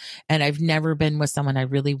co-create, and I've never been with someone I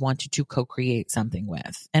really wanted to co-create something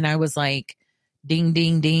with. And I was like, ding,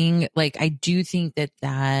 ding, ding. Like, I do think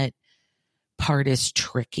that part is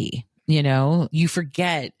tricky. You know, you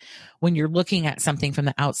forget when you're looking at something from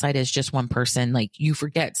the outside as just one person, like you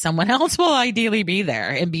forget someone else will ideally be there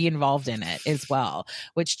and be involved in it as well,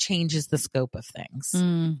 which changes the scope of things.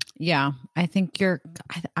 Yeah. I think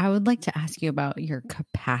I would like to ask you about your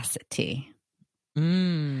capacity.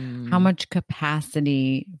 How much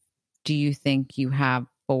capacity do you think you have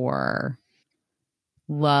for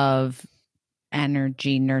love,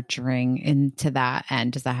 energy, nurturing into that?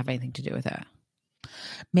 And does that have anything to do with it?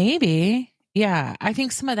 Maybe. Yeah. I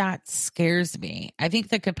think some of that scares me. I think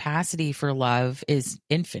the capacity for love is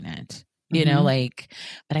infinite, you know, like,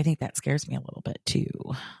 but I think that scares me a little bit too.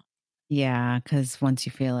 Yeah. Cause once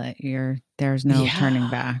you feel it, there's no turning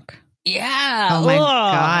back. Yeah. Oh my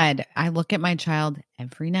God. I look at my child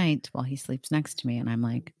every night while he sleeps next to me and I'm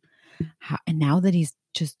like, and now that he's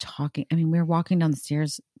just talking, I mean, we were walking down the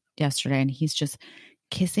stairs yesterday and he's just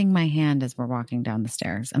kissing my hand as we're walking down the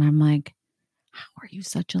stairs. And I'm like, how are you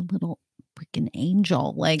such a little freaking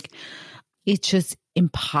angel? Like, it's just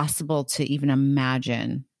impossible to even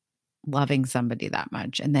imagine loving somebody that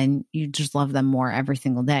much. And then you just love them more every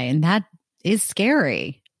single day. And that is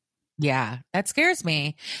scary. Yeah, that scares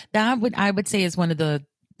me. I would say is one of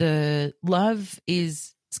the love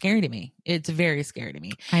is scary to me. It's very scary to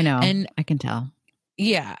me. I know. And I can tell.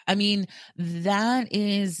 Yeah. I mean, that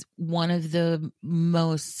is one of the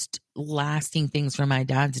most lasting things from my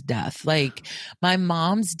dad's death. Like my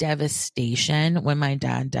mom's devastation when my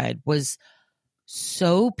dad died was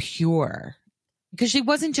so pure. Because she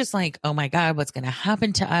wasn't just like, oh my God, what's going to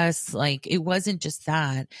happen to us? Like, it wasn't just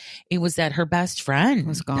that. It was that her best friend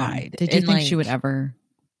was gone. Died. Did you think she would ever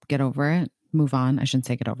get over it? Move on? I shouldn't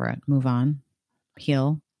say get over it. Move on?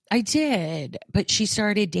 Heal? I did. But she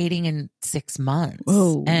started dating in 6 months.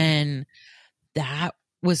 Whoa. And that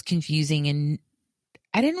was confusing. And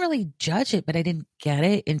I didn't really judge it, but I didn't get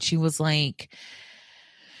it. And she was like,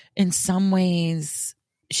 in some ways,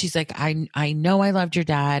 she's like, I know I loved your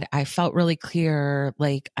dad. I felt really clear.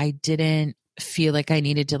 Like I didn't feel like I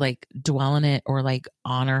needed to like dwell on it or like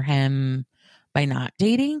honor him by not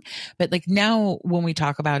dating. But like now when we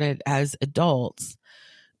talk about it as adults,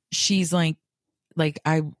 she's like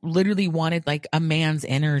I literally wanted like a man's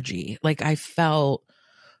energy. Like I felt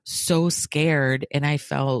so scared and I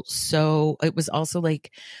felt so, it was also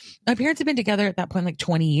like my parents had been together at that point, like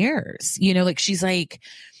 20 years, you know, like she's like,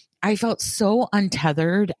 I felt so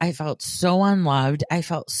untethered. I felt so unloved. I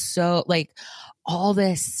felt so like all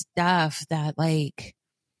this stuff that like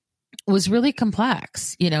was really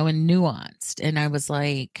complex, you know, and nuanced. And I was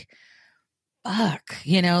like, fuck,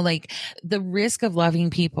 you know, like the risk of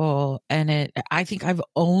loving people. And I think I've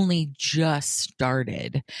only just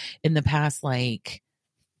started in the past, like,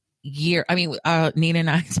 year. I mean, Nina and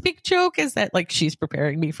I's big joke is that like she's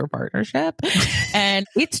preparing me for partnership, and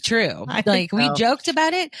it's true. Like we joked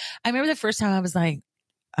about it. I remember the first time I was like,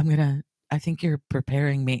 I think you're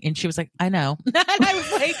preparing me, and she was like, I know. And I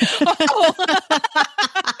was like, oh.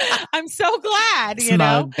 I'm so glad, you Smug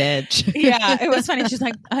know, bitch. Yeah, it was funny. She's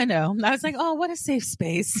like, I know. And I was like, oh, what a safe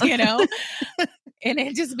space, you know. And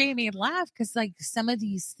it just made me laugh because like some of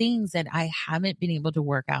these things that I haven't been able to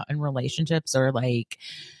work out in relationships or like,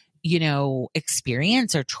 you know,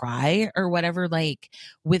 experience or try or whatever, like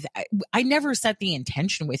I never set the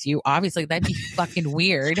intention with you. Obviously that'd be fucking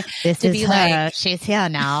weird. This to is be her. Like, she's here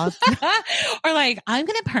now. Or like, I'm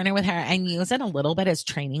going to partner with her and use it a little bit as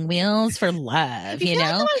training wheels for love, you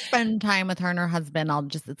know? Spend time with her and her husband.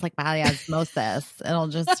 It's like by osmosis. It'll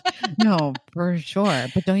just, no, for sure.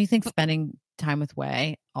 But don't you think spending time with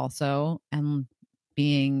Way also and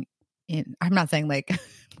being in, I'm not saying like,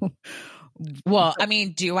 well, I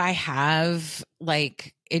mean, do I have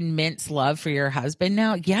like immense love for your husband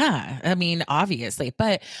now? Yeah. I mean, obviously,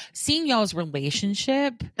 but seeing y'all's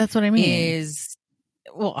relationship, that's what I mean, is,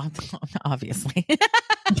 well, obviously.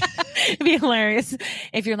 It'd be hilarious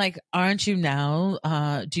if you're like, aren't you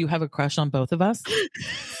now? Do you have a crush on both of us?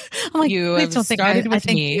 I'm like, you have started with I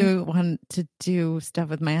think me. You want to do stuff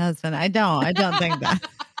with my husband. I don't think that.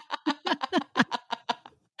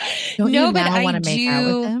 Don't no, you but I want to make out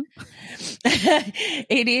with him?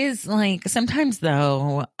 It is like sometimes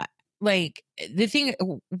though, like the thing,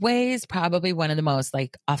 Way is probably one of the most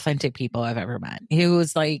like authentic people I've ever met. He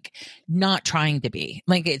was like not trying to be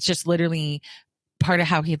like, it's just literally part of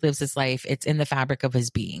how he lives his life. It's in the fabric of his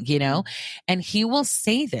being, you know, and he will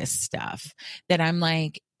say this stuff that I'm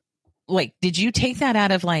like, did you take that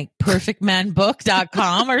out of like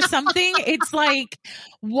perfectmanbook.com or something? It's like,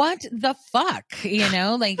 what the fuck, you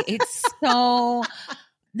know, like it's so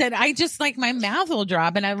that I just like my mouth will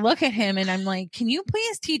drop and I look at him and I'm like, can you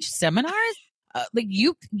please teach seminars? Like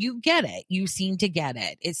you get it. You seem to get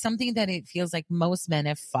it. It's something that it feels like most men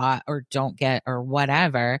have fought or don't get or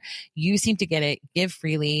whatever. You seem to get it, give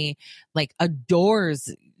freely, like adores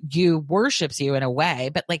you, worships you in a way,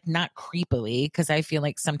 but like not creepily. Cause I feel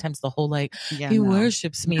like sometimes the whole like, he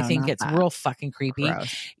worships me thing gets real fucking creepy.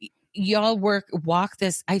 Gross. Y'all walk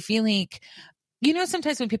this. I feel like, you know,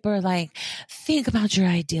 sometimes when people are like, think about your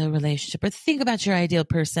ideal relationship or think about your ideal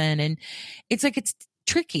person. And it's like, it's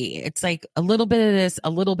tricky. It's like a little bit of this, a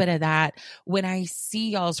little bit of that. When I see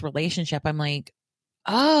y'all's relationship, I'm like,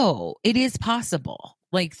 oh, it is possible.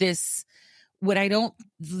 Like this, what I don't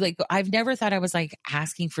like, I've never thought I was like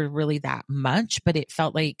asking for really that much, but it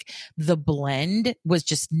felt like the blend was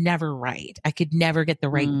just never right. I could never get the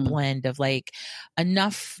right blend of like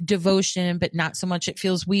enough devotion, but not so much it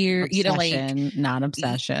feels weird, obsession, not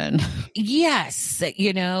obsession. Yes,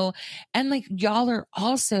 and like y'all are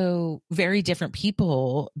also very different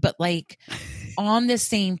people, but like on the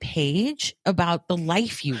same page about the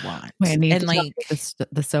life you want. Wait, I need to like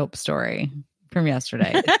the soap story from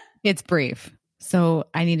yesterday. It's brief. So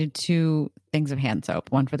I needed 2 things of hand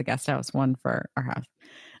soap, one for the guest house, one for our house,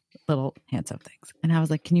 little hand soap things. And I was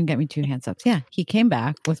like, can you get me 2 hand soaps? Yeah. He came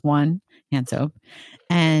back with 1 hand soap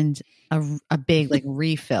and a big like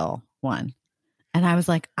refill one. And I was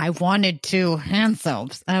like, I wanted 2 hand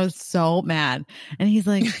soaps. And I was so mad. And he's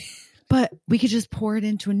like, but we could just pour it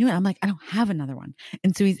into a new one. I'm like, I don't have another one.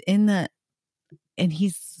 And so and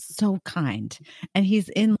he's so kind, and he's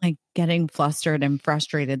in like getting flustered and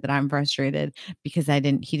frustrated that I'm frustrated because he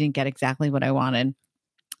didn't get exactly what I wanted.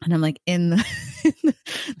 And I'm like in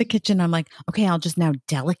the kitchen, I'm like, okay, I'll just now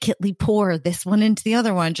delicately pour this one into the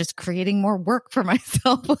other one, just creating more work for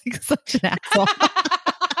myself. Like such an asshole.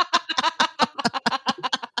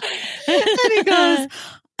 And he goes,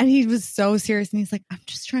 and he was so serious, and he's like, I'm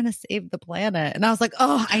just trying to save the planet. And I was like,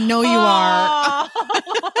 oh, I know you are.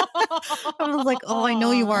 I was like, oh, I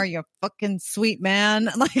know you are, you fucking sweet man.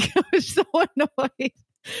 Like, I was so annoyed.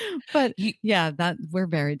 But yeah, that we're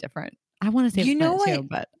very different. I want to save the planet too,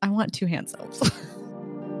 but I want 2 hand soaps.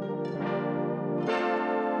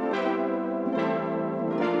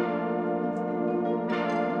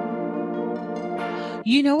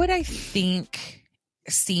 You know what I think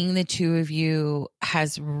seeing the 2 of you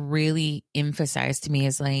has really emphasized to me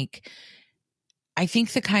is like, I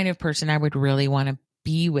think the kind of person I would really want to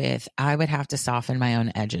be with, I would have to soften my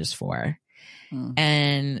own edges for.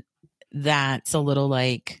 And that's a little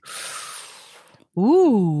like,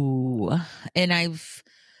 ooh. And I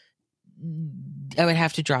would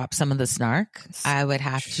have to drop some of the snark. I would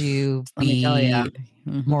have to be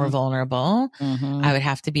more vulnerable. I would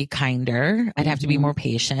have to be kinder. I'd have to be more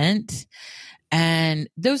patient. And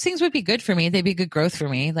those things would be good for me. They'd be good growth for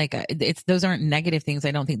me. Like those aren't negative things.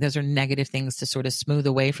 I don't think those are negative things to sort of smooth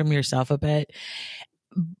away from yourself a bit,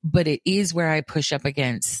 but it is where I push up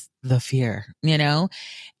against the fear, and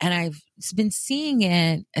I've been seeing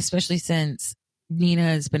it, especially since Nina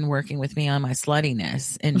has been working with me on my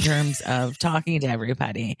sluttiness in terms of talking to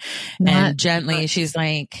everybody and gently. She's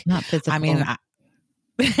like, not physical. I mean,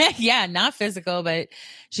 yeah, not physical, but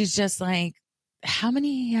she's just like, how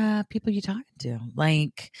many people you talking to?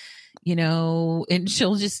 Like, and I'll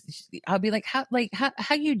be like,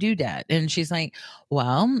 how you do that? And she's like,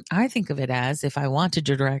 well, I think of it as if I want to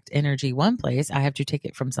direct energy one place, I have to take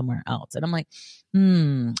it from somewhere else. And I'm like,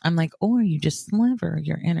 or you just sliver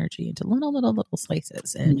your energy into little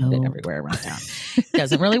slices and put it everywhere around town.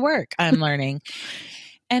 Doesn't really work. I'm learning.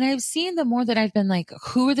 And I've seen the more that I've been like,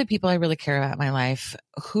 who are the people I really care about in my life?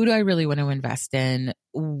 Who do I really want to invest in?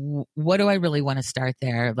 What do I really want to start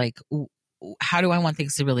there? Like, how do I want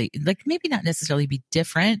things to really, like, maybe not necessarily be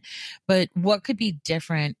different, but what could be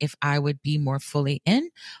different if I would be more fully in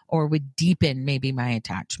or would deepen maybe my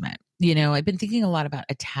attachment? I've been thinking a lot about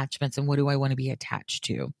attachments and what do I want to be attached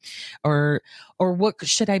to, or what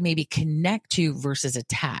should I maybe connect to versus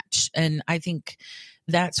attach? And I think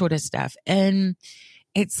that sort of stuff. And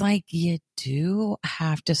it's like, you do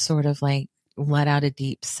have to sort of like let out a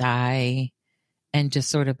deep sigh and just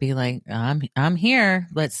sort of be like, I'm here.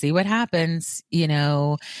 Let's see what happens,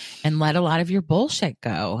 and let a lot of your bullshit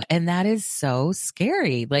go. And that is so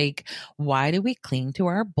scary. Like, why do we cling to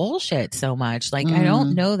our bullshit so much? Like, I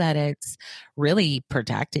don't know that it's really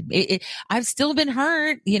protected. I've still been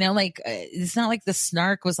hurt, like it's not like the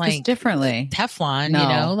snark was like just differently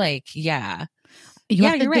Teflon, like, yeah.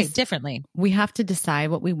 You're right. Differently. We have to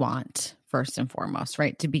decide what we want first and foremost,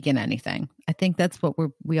 right? To begin anything. I think that's what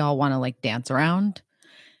we all want to like dance around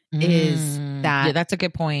is that. Yeah, that's a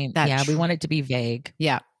good point. We want it to be vague.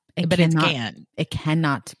 Yeah. But it can't. It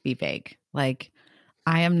cannot be vague. Like,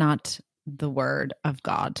 I am not the word of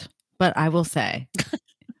God, but I will say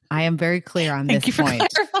I am very clear on this point.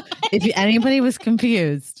 If anybody was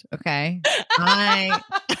confused, okay,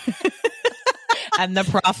 and the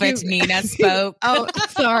prophet Nina spoke. Oh,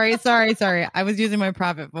 sorry. I was using my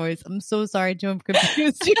prophet voice. I'm so sorry to have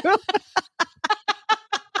confused you.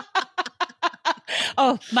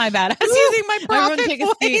 Oh, my bad. I was using my prophet Everyone take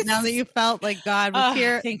voice. a seat now that you felt like God was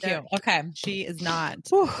here. Thank you. Okay. She is not.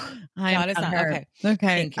 God is not. Her.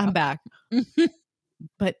 Okay. I'm back.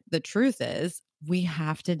 But the truth is, we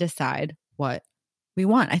have to decide what we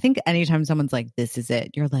want. I think anytime someone's like, this is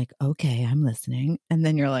it, you're like, okay, I'm listening. And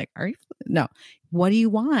then you're like, are you? No. What do you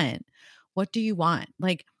want? What do you want?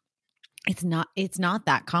 Like, it's not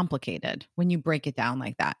that complicated when you break it down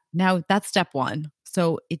like that. Now that's step one.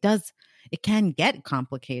 So it can get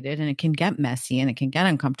complicated and it can get messy and it can get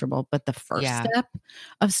uncomfortable. But the first step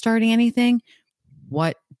of starting anything,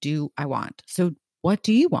 what do I want? So what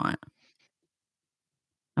do you want?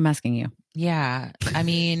 I'm asking you. Yeah. I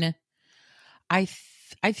mean, I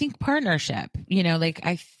think partnership, like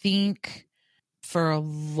I think for a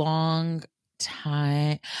long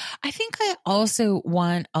time, I think I also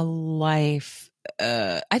want a life.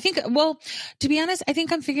 I think, well, to be honest, I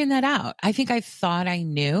think I'm figuring that out. I think I thought I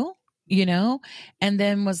knew, and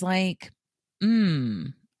then was like,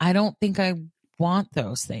 I don't think I want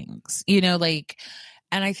those things,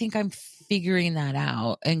 and I think I'm figuring that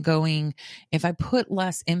out and going, if I put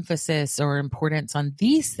less emphasis or importance on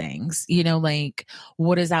these things,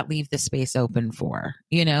 what does that leave the space open for,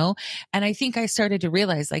 And I think I started to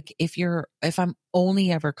realize, like, if I'm only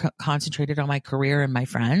ever concentrated on my career and my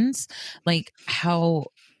friends, like, how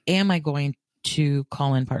am I going to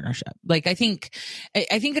call in partnership? Like, I think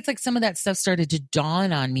it's like some of that stuff started to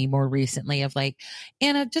dawn on me more recently of like,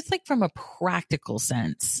 Anna, just like from a practical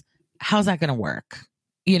sense, how's that going to work?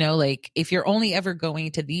 Like if you're only ever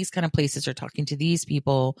going to these kind of places or talking to these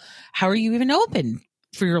people, how are you even open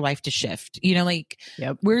for your life to shift?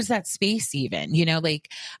 Where's that space even? Like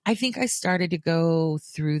I think I started to go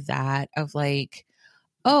through that of like,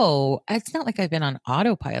 oh, it's not like I've been on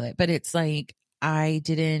autopilot, but it's like I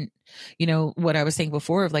didn't, what I was saying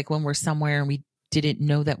before of like when we're somewhere and we didn't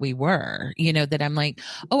know that we were, that I'm like,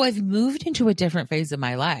 oh, I've moved into a different phase of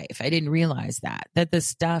my life. I didn't realize that the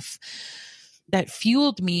stuff that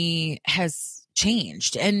fueled me has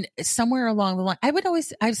changed. And somewhere along the line,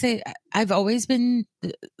 I'd say I've always been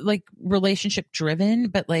like relationship driven,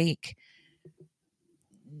 but like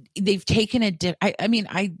they've taken I mean,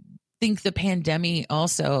 I think the pandemic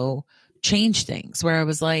also changed things where I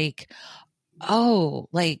was like, oh,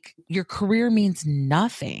 like your career means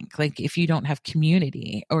nothing. Like if you don't have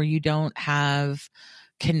community or you don't have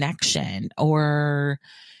connection or,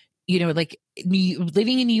 like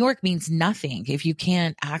living in New York means nothing if you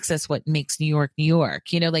can't access what makes New York, New York,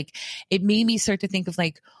 like it made me start to think of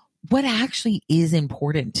like, what actually is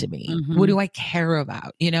important to me? Mm-hmm. What do I care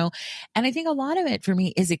about? And I think a lot of it for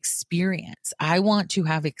me is experience. I want to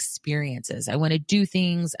have experiences. I want to do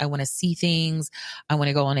things. I want to see things. I want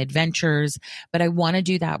to go on adventures, but I want to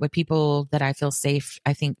do that with people that I feel safe,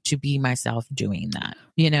 I think, to be myself doing that,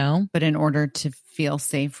 But in order to feel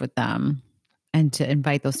safe with them, and to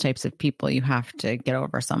invite those types of people, you have to get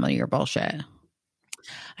over some of your bullshit.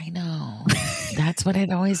 I know. That's what it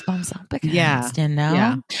always bumps up against,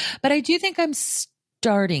 Yeah. But I do think I'm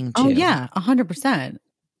starting to. Oh, yeah, 100%.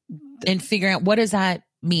 And figuring out what does that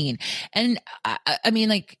mean? And I mean,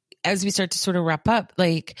 like, as we start to sort of wrap up,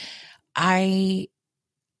 like,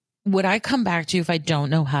 would I come back to if I don't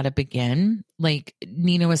know how to begin? Like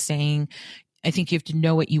Nina was saying, I think you have to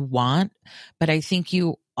know what you want, but I think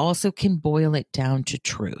you also can boil it down to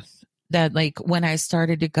truth. That like when I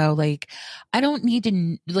started to go like, I don't need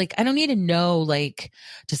to know, like,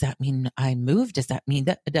 does that mean I moved? Does that mean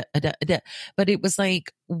that? But it was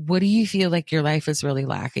like, what do you feel like your life is really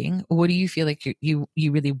lacking? What do you feel like you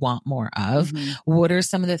really want more of? Mm-hmm. What are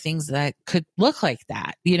some of the things that could look like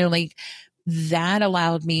that? Like that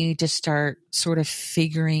allowed me to start sort of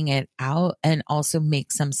figuring it out and also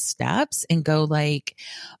make some steps and go like,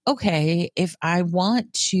 okay, if I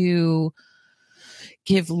want to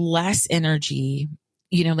give less energy,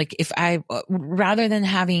 like if I, rather than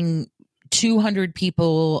having 200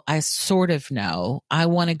 people I sort of know, I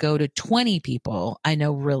want to go to 20 people I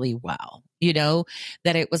know really well,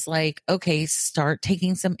 that it was like, okay, start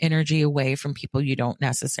taking some energy away from people you don't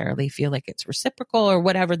necessarily feel like it's reciprocal or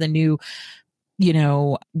whatever the new,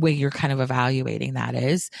 way you're kind of evaluating that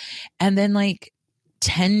is. And then like,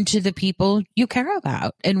 tend to the people you care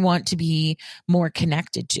about and want to be more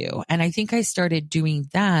connected to. And I think I started doing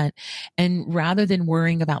that. And rather than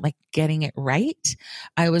worrying about like getting it right,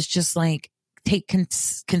 I was just like, take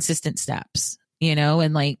consistent steps,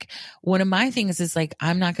 and like one of my things is like,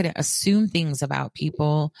 I'm not going to assume things about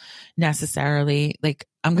people necessarily. Like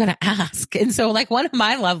I'm going to ask. And so like one of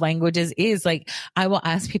my love languages is like, I will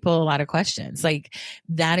ask people a lot of questions. Like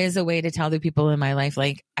that is a way to tell the people in my life,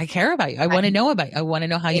 like, I care about you. I want to know about you. I want to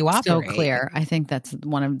know how you operate. So clear. I think that's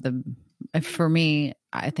one of the, for me,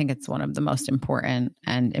 I think it's one of the most important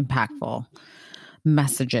and impactful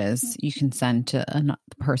messages you can send to the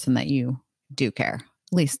person that you do care.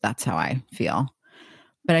 At least that's how I feel.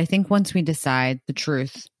 But I think once we decide the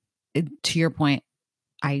truth, to your point,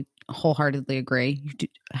 I wholeheartedly agree.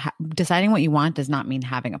 Deciding what you want does not mean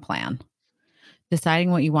having a plan.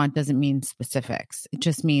 Deciding what you want doesn't mean specifics. It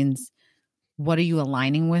just means, what are you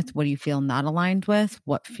aligning with? What do you feel not aligned with?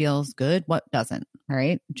 What feels good? What doesn't,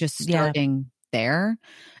 right? Just starting there.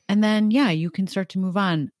 And then, you can start to move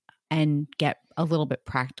on and get a little bit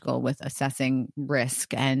practical with assessing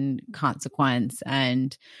risk and consequence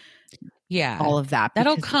and all of that.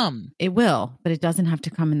 That'll come. It will, but it doesn't have to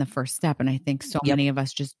come in the first step. And I think so many of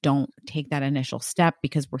us just don't take that initial step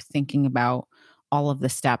because we're thinking about all of the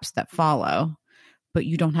steps that follow, but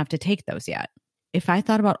you don't have to take those yet. If I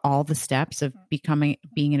thought about all the steps of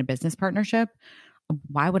being in a business partnership,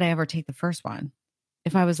 why would I ever take the first one?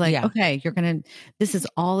 If I was like, okay, this is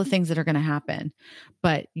all the things that are going to happen,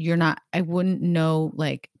 but I wouldn't know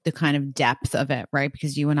like the kind of depth of it, right?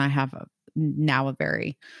 Because you and I have now a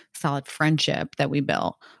very solid friendship that we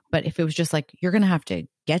built. But if it was just like, you're going to have to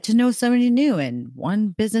get to know somebody new and one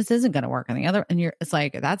business isn't going to work on the other, and it's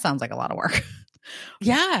like, that sounds like a lot of work.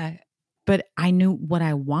 Yeah. But I knew what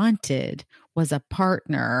I wanted was a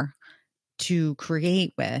partner to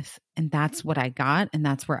create with. And that's what I got. And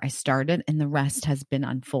that's where I started. And the rest has been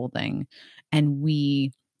unfolding. And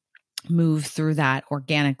we move through that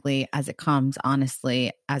organically as it comes,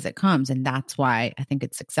 honestly, as it comes. And that's why I think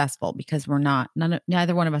it's successful, because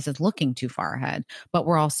neither one of us is looking too far ahead, but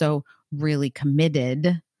we're also really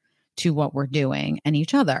committed to what we're doing and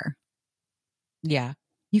each other. Yeah.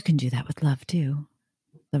 You can do that with love too.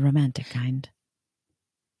 The romantic kind.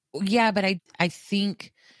 Yeah, but I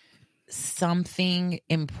think something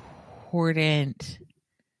important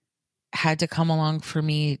had to come along for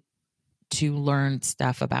me to learn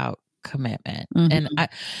stuff about commitment. Mm-hmm. And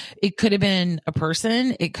it could have been a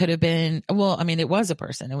person. It could have been, it was a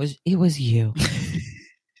person. It was you.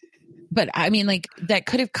 But I mean, like, that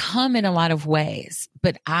could have come in a lot of ways,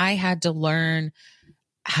 but I had to learn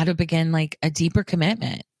how to begin like a deeper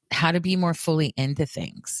commitment, how to be more fully into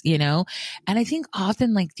things, you know? And I think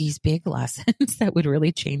often like these big lessons that would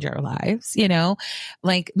really change our lives, you know,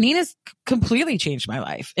 like Nina's completely changed my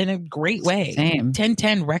life in a great way. Same.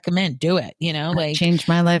 10/10 recommend, do it, you know, like changed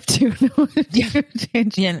my life too.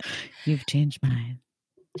 You've changed mine.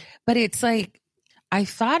 But it's like, I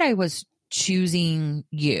thought I was choosing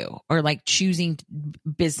you or like choosing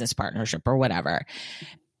business partnership or whatever.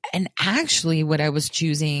 And actually what I was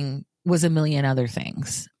choosing was a million other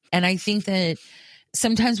things. And I think that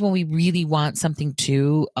sometimes when we really want something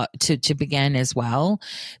to begin as well,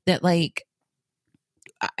 that like,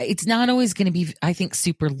 it's not always going to be, I think,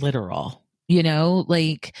 super literal. You know,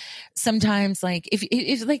 like sometimes like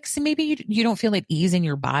if like, so maybe you don't feel at ease in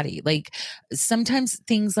your body. Like sometimes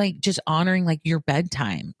things like just honoring like your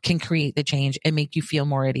bedtime can create the change and make you feel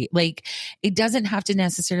more at ease. Like it doesn't have to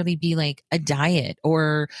necessarily be like a diet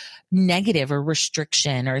or negative or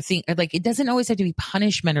restriction or like it doesn't always have to be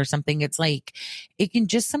punishment or something. It's like, it can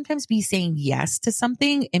just sometimes be saying yes to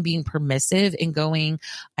something and being permissive and going,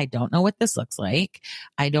 I don't know what this looks like.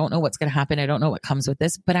 I don't know what's going to happen. I don't know what comes with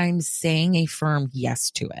this, but I'm saying a firm yes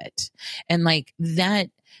to it. And like that,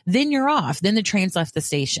 then you're off. Then the train's left the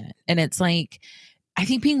station. And it's like, I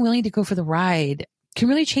think being willing to go for the ride can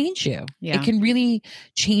really change you. Yeah. It can really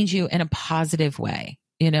change you in a positive way.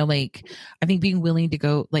 You know, like I think being willing to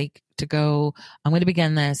go, I'm going to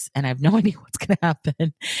begin this and I have no idea what's going to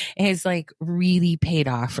happen, has like really paid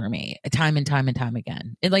off for me time and time and time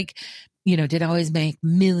again. It like, you know, did I always make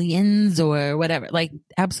millions or whatever? Like,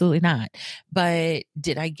 absolutely not. But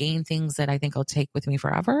did I gain things that I think I'll take with me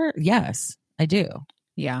forever? Yes, I do.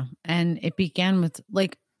 Yeah. And it began with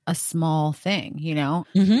like a small thing, you know,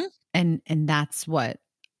 mm-hmm. and that's what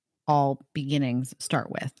all beginnings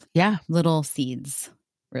start with. Yeah. Little seeds.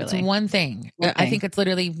 Really. It's one thing. I think it's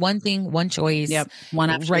literally one thing, one choice. Yep. One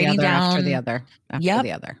after writing the other, down after the other, after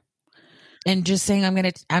the other. And just saying, I'm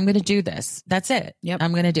going to do this. That's it. Yep.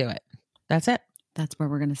 I'm going to do it. That's it. That's where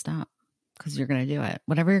we're going to stop, because you're going to do it.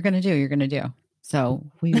 Whatever you're going to do, you're going to do. So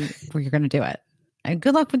you're going to do it. And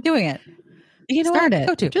good luck with doing it. You know Start what? it.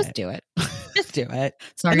 Go do Just it. do it. Just do it.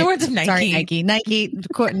 Sorry. In the words of Nike. Sorry, Nike. Nike.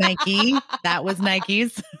 That was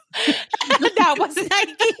Nike's. That was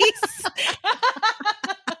Nike's.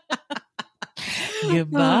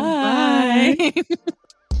 Goodbye. Bye.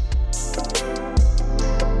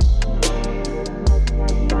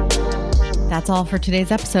 That's all for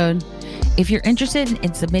today's episode. If you're interested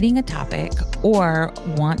in submitting a topic or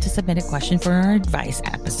want to submit a question for our advice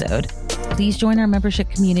episode, please join our membership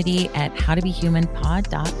community at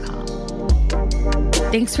howtobehumannpod.com.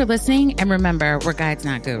 Thanks for listening. And remember, we're guides,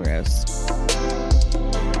 not gurus.